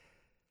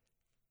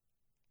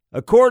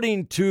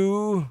 according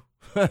to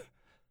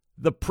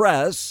the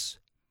press,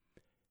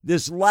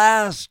 this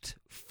last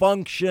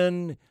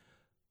function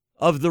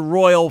of the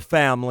royal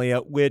family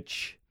at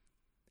which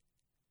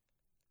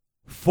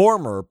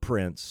former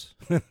prince,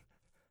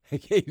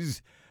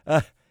 he's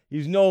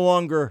no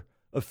longer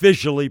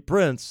officially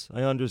prince,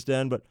 I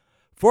understand, but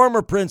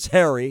former Prince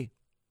Harry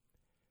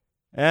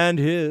and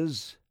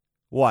his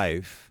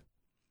wife,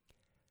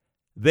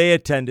 they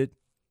attended.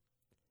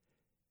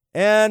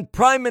 And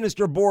Prime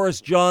Minister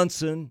Boris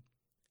Johnson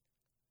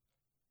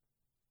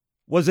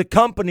was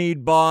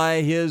accompanied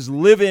by his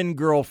live-in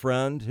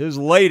girlfriend, his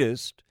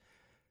latest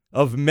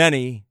of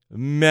many,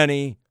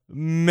 many,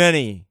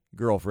 many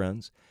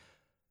girlfriends.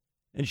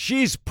 And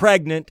she's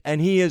pregnant, and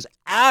he is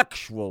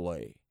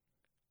actually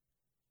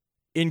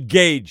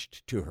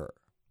engaged to her,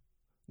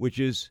 which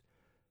is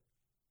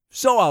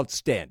so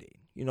outstanding.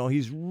 You know,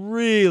 he's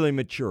really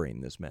maturing,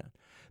 this man.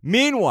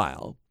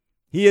 Meanwhile,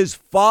 he has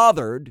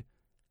fathered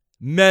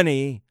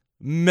many,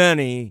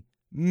 many,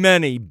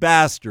 many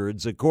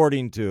bastards,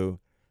 according to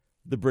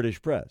the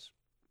British press.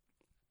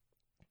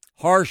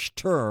 Harsh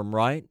term,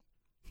 right?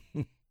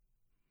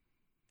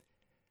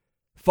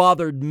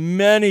 Fathered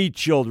many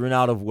children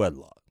out of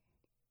wedlock.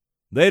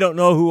 They don't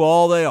know who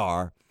all they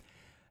are.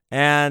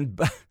 And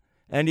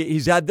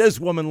he's had this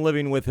woman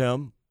living with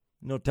him,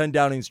 10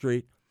 Downing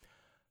Street.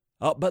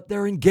 But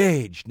they're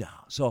engaged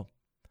now. So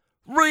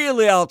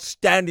really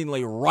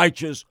outstandingly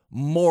righteous,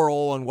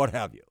 moral, and what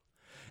have you.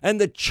 And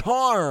the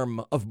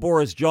charm of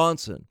Boris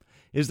Johnson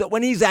is that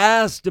when he's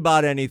asked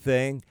about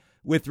anything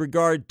with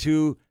regard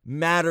to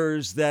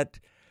matters that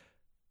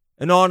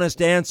an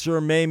honest answer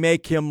may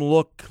make him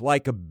look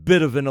like a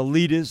bit of an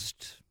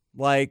elitist,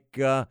 like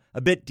a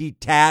bit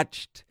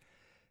detached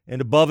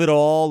and above it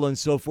all and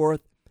so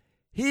forth,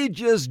 he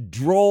just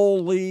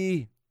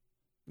drolly,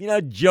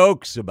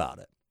 jokes about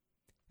it.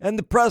 And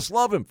the press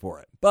love him for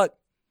it. But,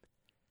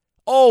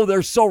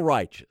 they're so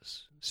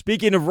righteous.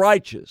 Speaking of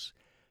righteous,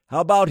 How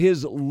about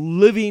his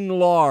living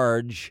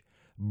large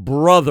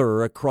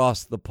brother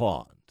across the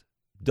pond,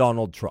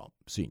 Donald Trump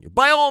Sr.?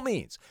 By all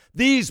means,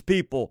 these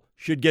people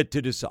should get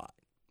to decide,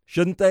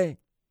 shouldn't they?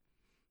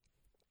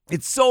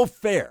 It's so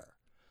fair.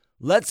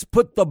 Let's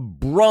put the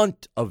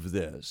brunt of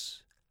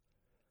this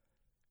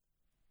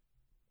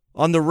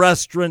on the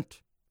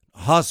restaurant,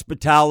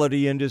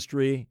 hospitality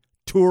industry,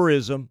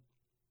 tourism,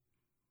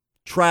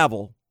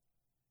 travel,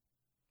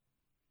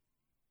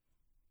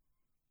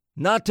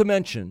 not to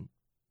mention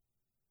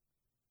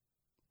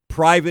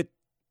private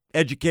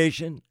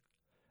education.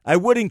 I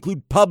would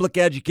include public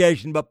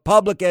education, but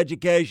public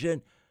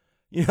education,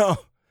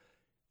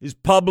 is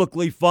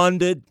publicly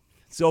funded,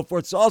 so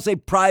forth. So I'll say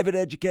private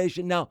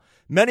education. Now,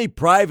 many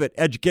private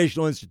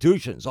educational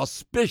institutions,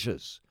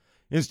 auspicious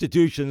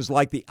institutions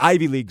like the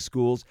Ivy League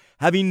schools,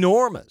 have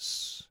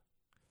enormous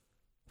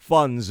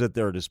funds at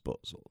their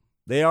disposal.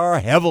 They are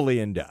heavily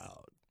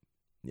endowed.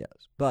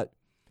 Yes, but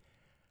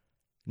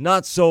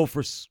not so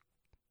for,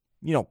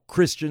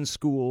 Christian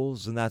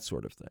schools and that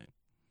sort of thing.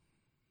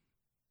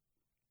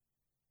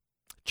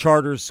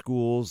 Charter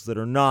schools that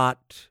are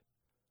not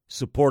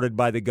supported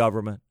by the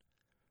government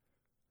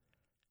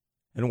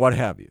and what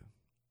have you.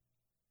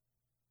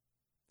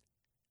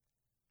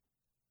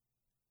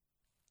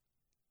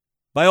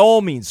 By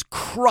all means,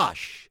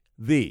 crush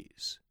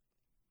these.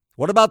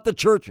 What about the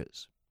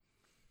churches?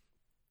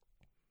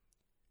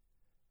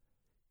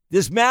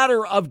 This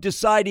matter of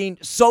deciding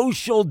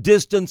social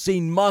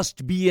distancing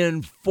must be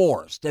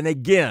enforced. And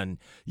again,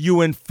 you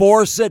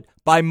enforce it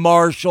by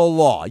martial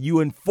law.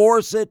 You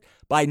enforce it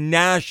by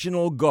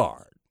National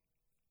Guard,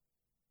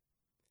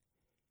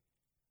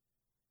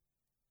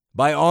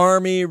 by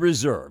Army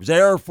Reserves,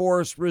 Air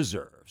Force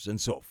Reserves, and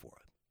so forth.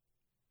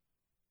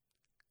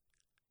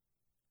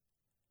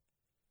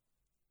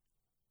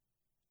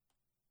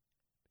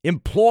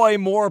 Employ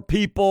more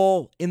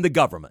people in the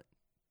government.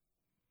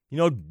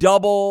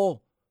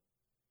 Double,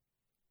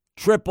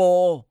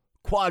 triple,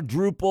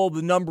 quadruple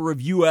the number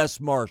of U.S.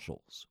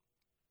 Marshals.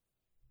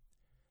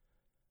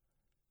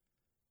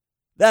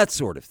 That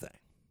sort of thing,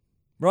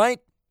 right?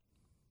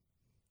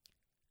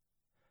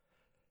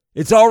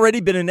 It's already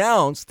been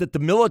announced that the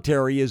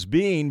military is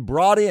being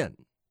brought in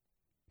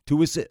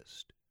to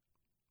assist.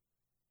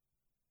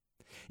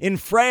 In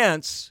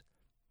France,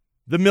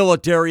 the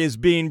military is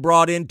being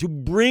brought in to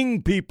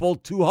bring people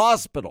to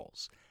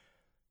hospitals,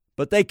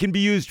 but they can be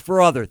used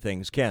for other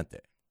things, can't they?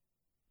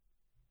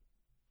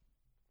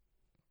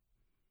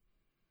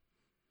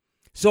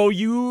 So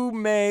you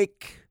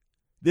make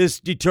this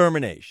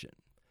determination.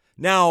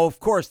 Now, of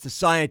course, the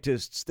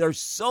scientists, they're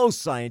so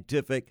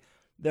scientific,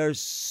 they're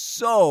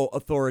so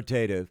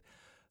authoritative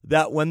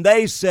that when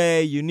they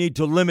say you need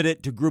to limit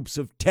it to groups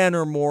of 10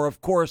 or more,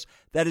 of course,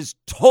 that is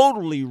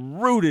totally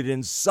rooted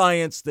in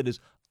science that is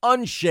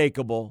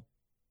unshakable,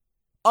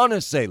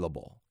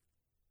 unassailable.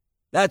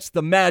 That's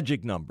the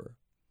magic number.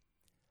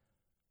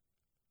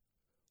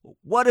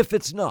 What if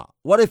it's not?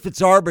 What if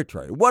it's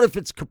arbitrary? What if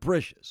it's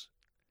capricious?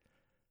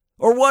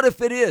 Or what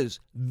if it is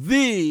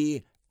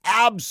the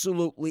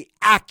absolutely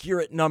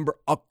accurate number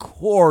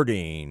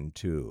according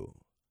to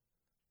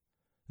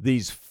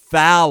these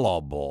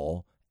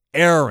fallible,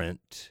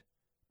 errant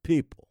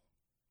people?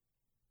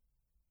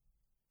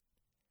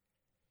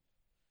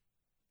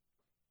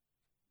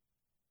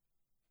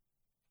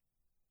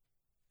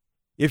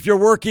 If you're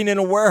working in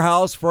a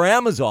warehouse for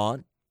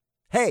Amazon,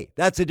 hey,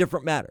 that's a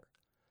different matter.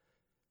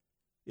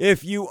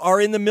 If you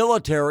are in the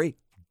military,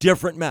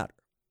 different matter.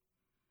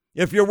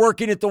 If you're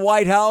working at the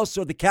White House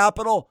or the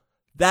Capitol,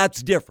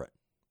 that's different.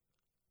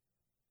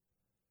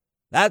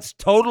 That's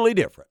totally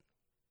different.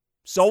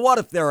 So what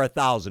if there are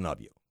 1,000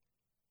 of you?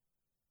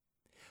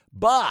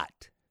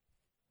 But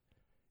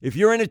if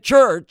you're in a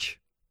church,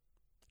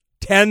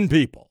 10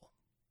 people.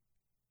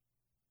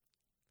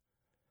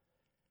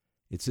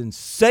 It's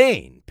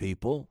insane,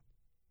 people.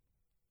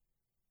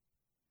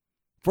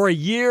 For a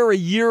year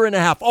and a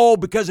half. Oh,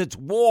 because it's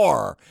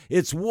war.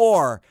 It's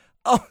war.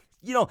 Oh,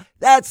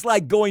 that's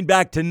like going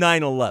back to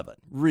 9/11,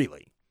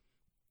 really.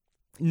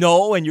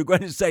 No, and you're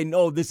going to say,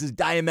 no, this is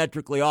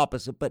diametrically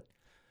opposite, but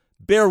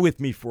bear with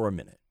me for a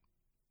minute.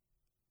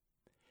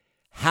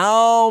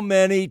 How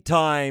many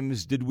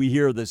times did we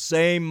hear the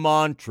same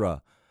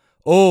mantra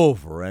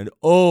over and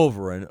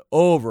over and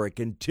over, a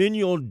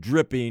continual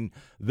dripping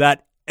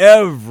that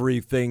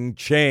everything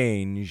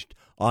changed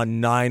on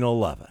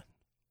 9/11?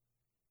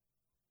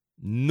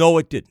 No,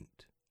 it didn't.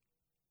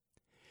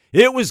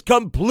 It was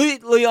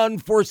completely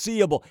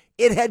unforeseeable.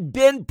 It had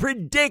been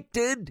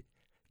predicted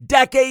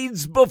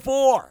decades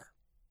before.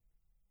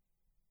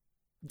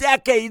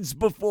 Decades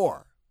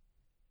before.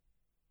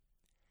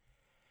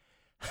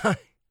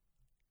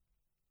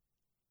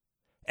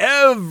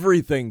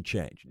 Everything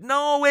changed.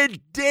 No,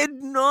 it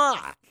did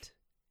not.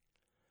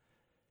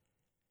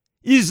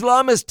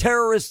 Islamist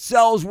terrorist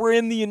cells were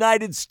in the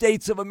United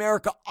States of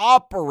America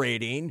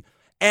operating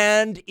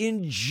and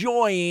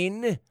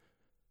enjoying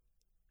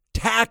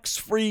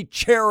tax-free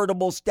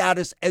charitable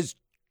status as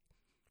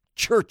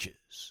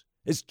churches,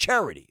 as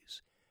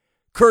charities,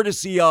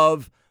 courtesy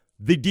of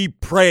the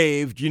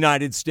depraved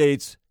United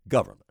States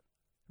government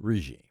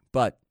regime.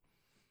 But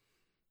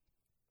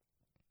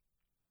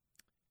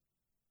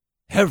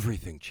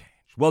everything changed.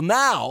 Well,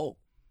 now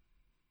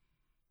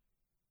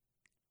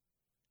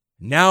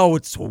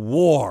it's a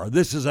war.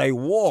 This is a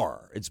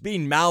war. It's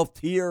being mouthed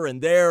here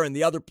and there and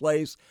the other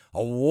place.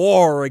 A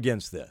war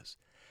against this.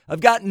 I've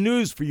got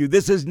news for you.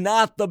 This is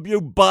not the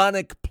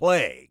bubonic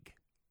plague.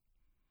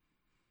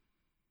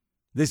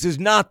 This is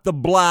not the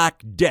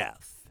Black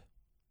Death.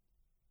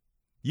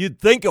 You'd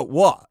think it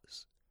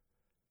was.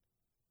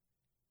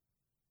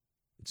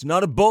 It's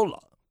not Ebola.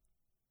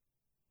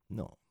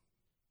 No.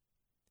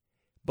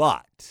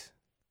 But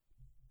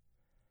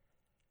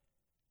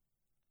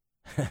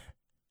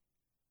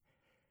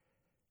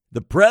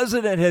the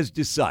president has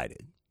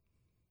decided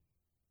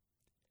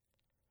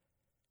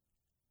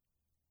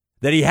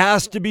that he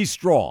has to be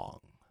strong,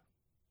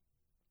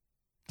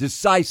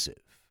 decisive.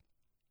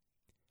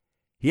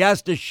 He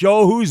has to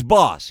show who's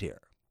boss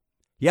here.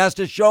 He has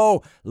to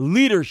show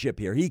leadership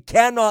here. He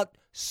cannot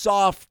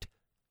soft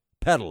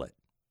pedal it.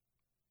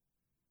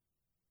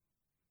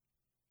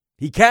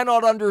 He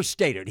cannot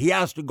understate it. He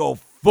has to go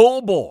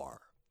full bore.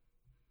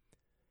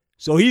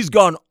 So he's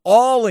gone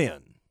all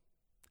in.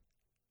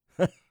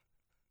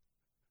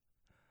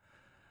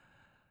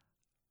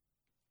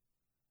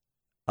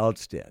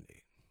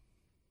 Outstanding.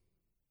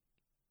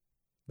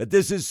 But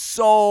this is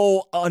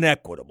so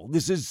unequitable.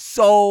 This is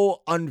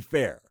so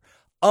unfair,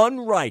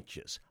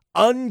 unrighteous,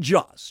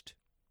 unjust.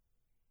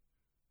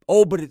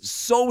 Oh, but it's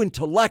so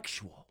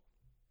intellectual.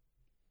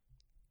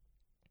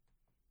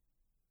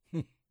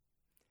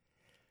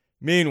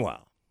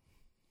 Meanwhile,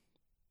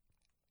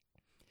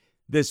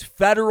 this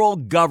federal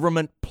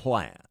government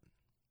plan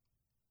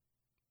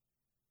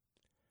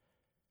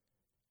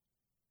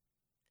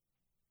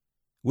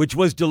which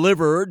was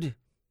delivered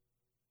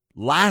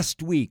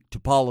last week to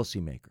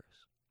policymakers,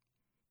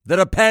 that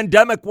a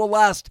pandemic will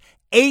last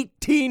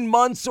 18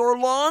 months or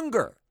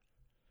longer.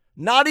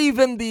 Not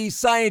even the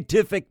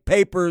scientific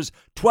papers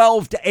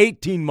 12 to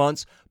 18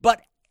 months,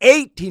 but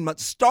 18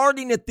 months,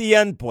 starting at the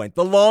end point,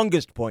 the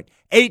longest point,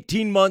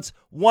 18 months,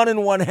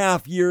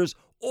 1.5 years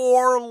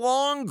or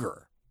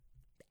longer.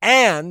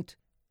 And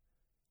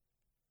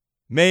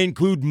may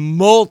include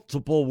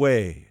multiple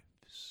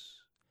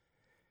waves,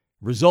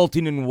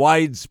 resulting in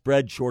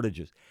widespread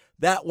shortages.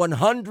 That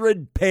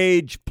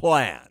 100-page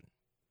plan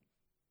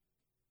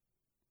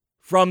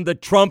from the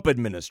Trump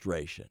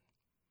administration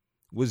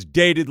was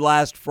dated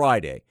last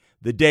Friday,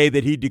 the day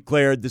that he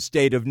declared the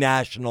state of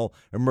national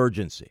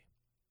emergency.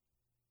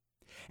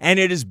 And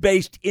it is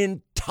based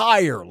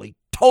entirely,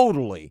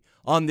 totally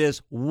on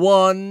this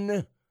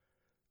one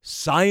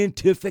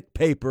scientific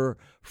paper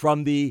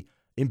from the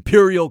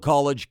Imperial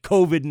College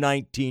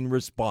COVID-19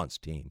 response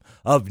team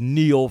of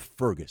Neil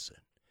Ferguson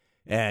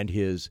and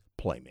his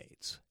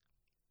playmates.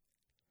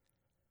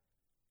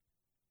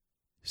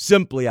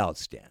 Simply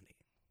outstanding.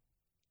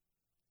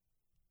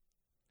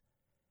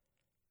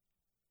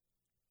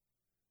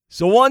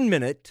 So 1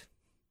 minute,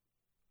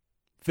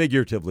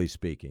 figuratively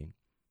speaking,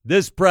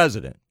 this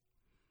president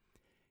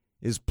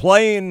is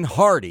playing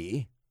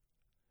hardy,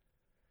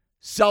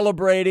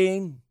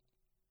 celebrating,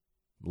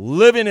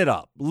 living it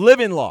up,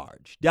 living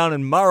large down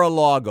in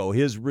Mar-a-Lago,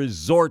 his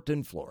resort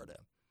in Florida.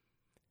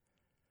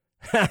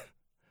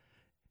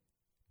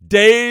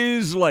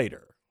 Days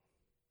later,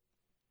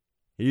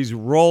 he's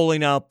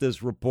rolling out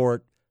this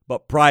report,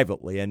 but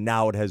privately, and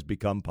now it has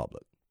become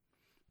public.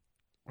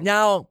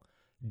 Now,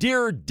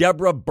 dear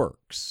Deborah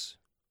Birx,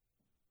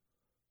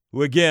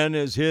 who again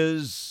is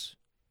his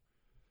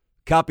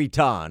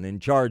capitan in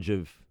charge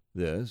of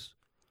this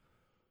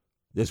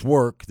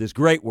work, this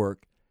great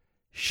work,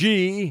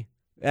 she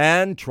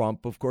and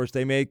Trump, of course,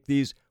 they make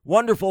these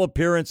wonderful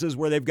appearances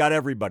where they've got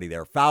everybody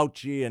there,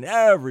 Fauci and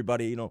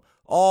everybody,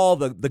 all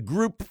the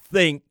group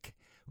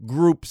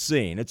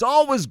scene. It's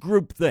always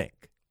group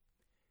think.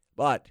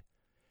 But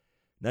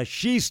now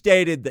she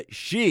stated that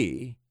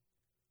she,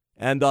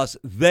 and thus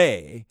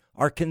they,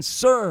 are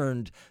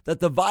concerned that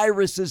the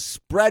virus is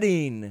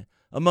spreading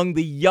among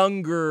the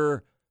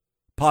younger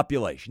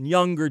population,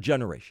 younger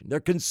generation. They're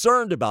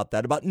concerned about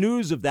that, about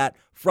news of that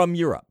from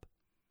Europe.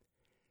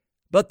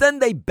 But then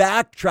they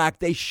backtrack,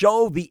 they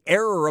show the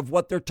error of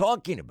what they're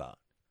talking about.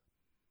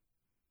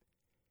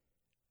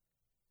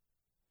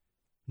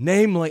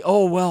 Namely,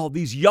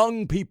 these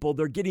young people,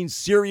 they're getting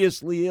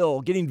seriously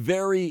ill, getting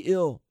very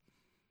ill.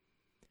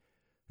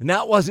 And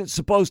that wasn't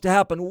supposed to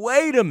happen.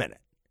 Wait a minute.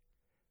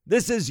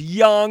 This is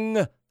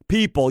young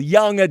people,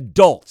 young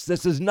adults.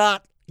 This is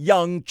not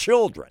young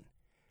children.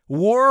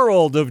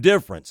 World of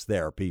difference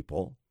there,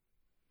 people.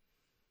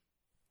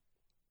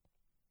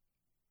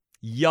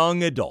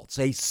 Young adults.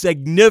 A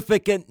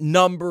significant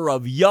number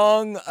of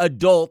young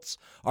adults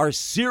are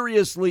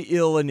seriously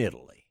ill in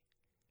Italy,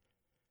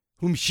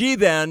 whom she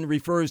then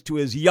refers to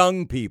as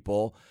young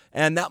people,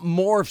 and that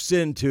morphs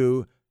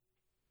into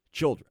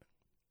children.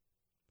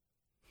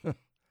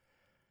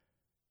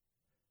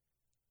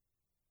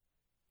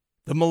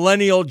 The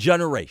millennial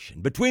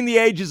generation, between the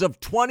ages of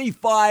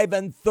 25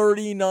 and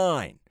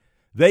 39.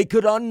 they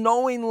could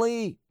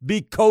unknowingly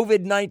be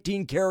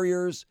COVID-19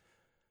 carriers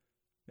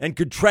and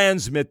could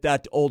transmit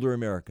that to older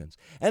Americans.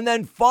 And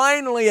then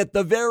finally, at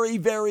the very,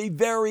 very,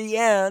 very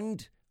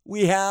end,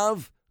 we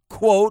have,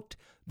 quote,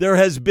 there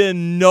has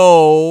been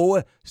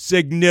no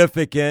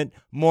significant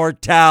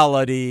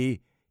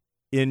mortality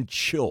in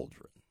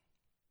children,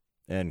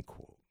 end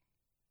quote.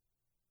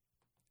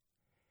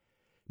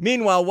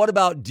 Meanwhile, what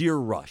about dear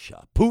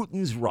Russia,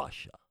 Putin's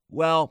Russia?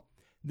 Well,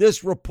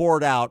 this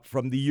report out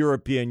from the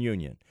European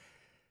Union.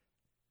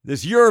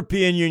 This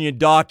European Union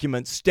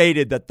document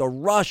stated that the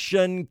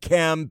Russian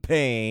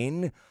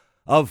campaign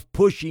of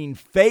pushing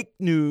fake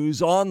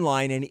news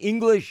online in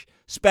English,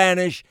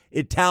 Spanish,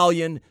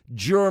 Italian,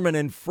 German,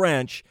 and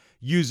French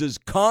uses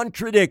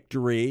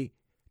contradictory,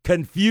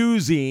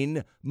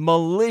 confusing,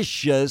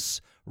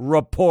 malicious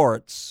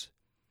reports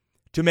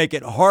to make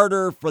it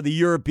harder for the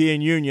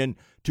European Union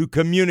to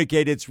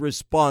communicate its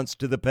response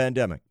to the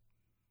pandemic.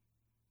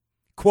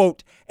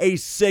 Quote, a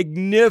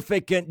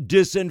significant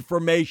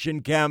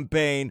disinformation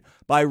campaign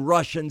by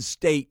Russian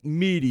state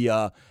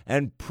media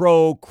and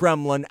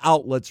pro-Kremlin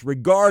outlets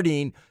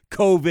regarding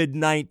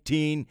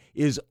COVID-19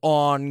 is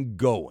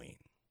ongoing,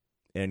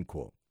 end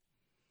quote.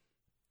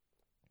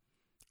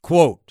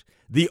 Quote,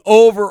 the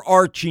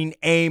overarching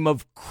aim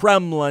of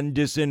Kremlin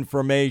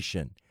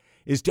disinformation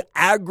is to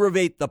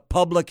aggravate the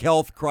public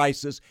health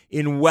crisis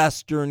in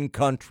Western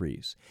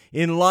countries,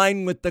 in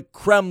line with the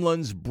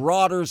Kremlin's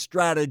broader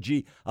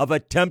strategy of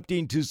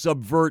attempting to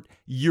subvert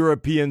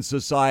European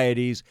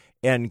societies,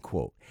 end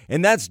quote.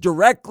 And that's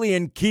directly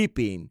in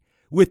keeping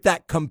with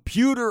that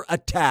computer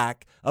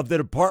attack of the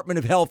Department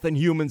of Health and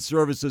Human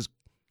Services.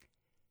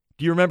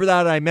 Do you remember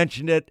that? I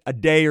mentioned it a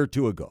day or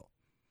two ago.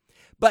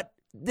 But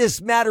this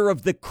matter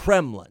of the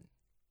Kremlin,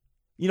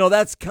 you know,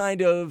 that's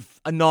kind of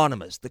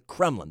anonymous, the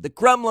Kremlin. The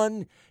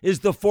Kremlin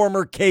is the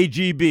former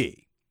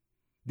KGB,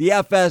 the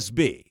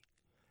FSB.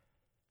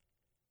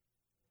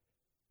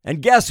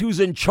 And guess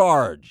who's in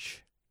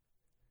charge?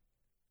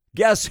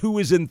 Guess who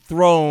is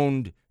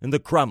enthroned in the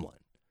Kremlin?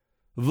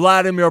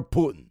 Vladimir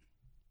Putin,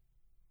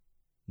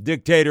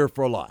 dictator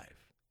for life.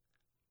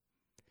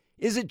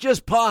 Is it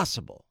just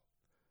possible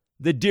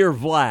that dear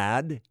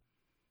Vlad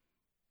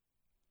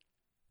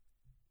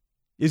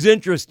is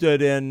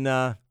interested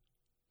in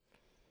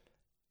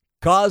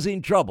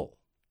causing trouble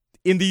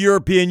in the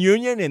European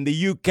Union, in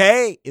the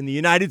UK, in the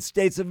United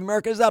States of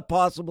America? Is that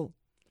possible?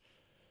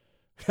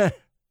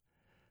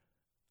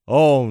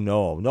 Oh,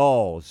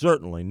 no,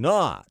 certainly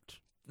not.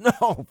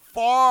 No,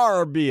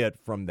 far be it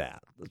from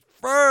that. The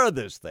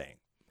furthest thing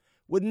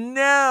would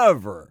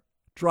never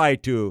try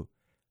to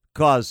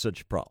cause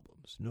such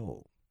problems.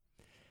 No.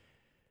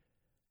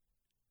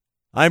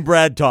 I'm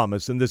Brad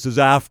Thomas, and this is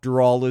After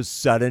All Is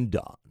Said and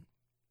Done.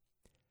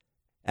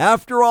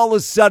 After all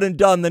is said and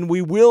done, then we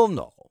will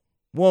know,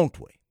 won't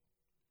we?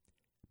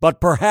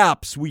 But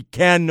perhaps we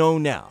can know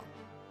now,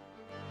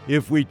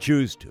 if we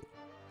choose to.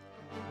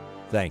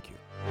 Thank you.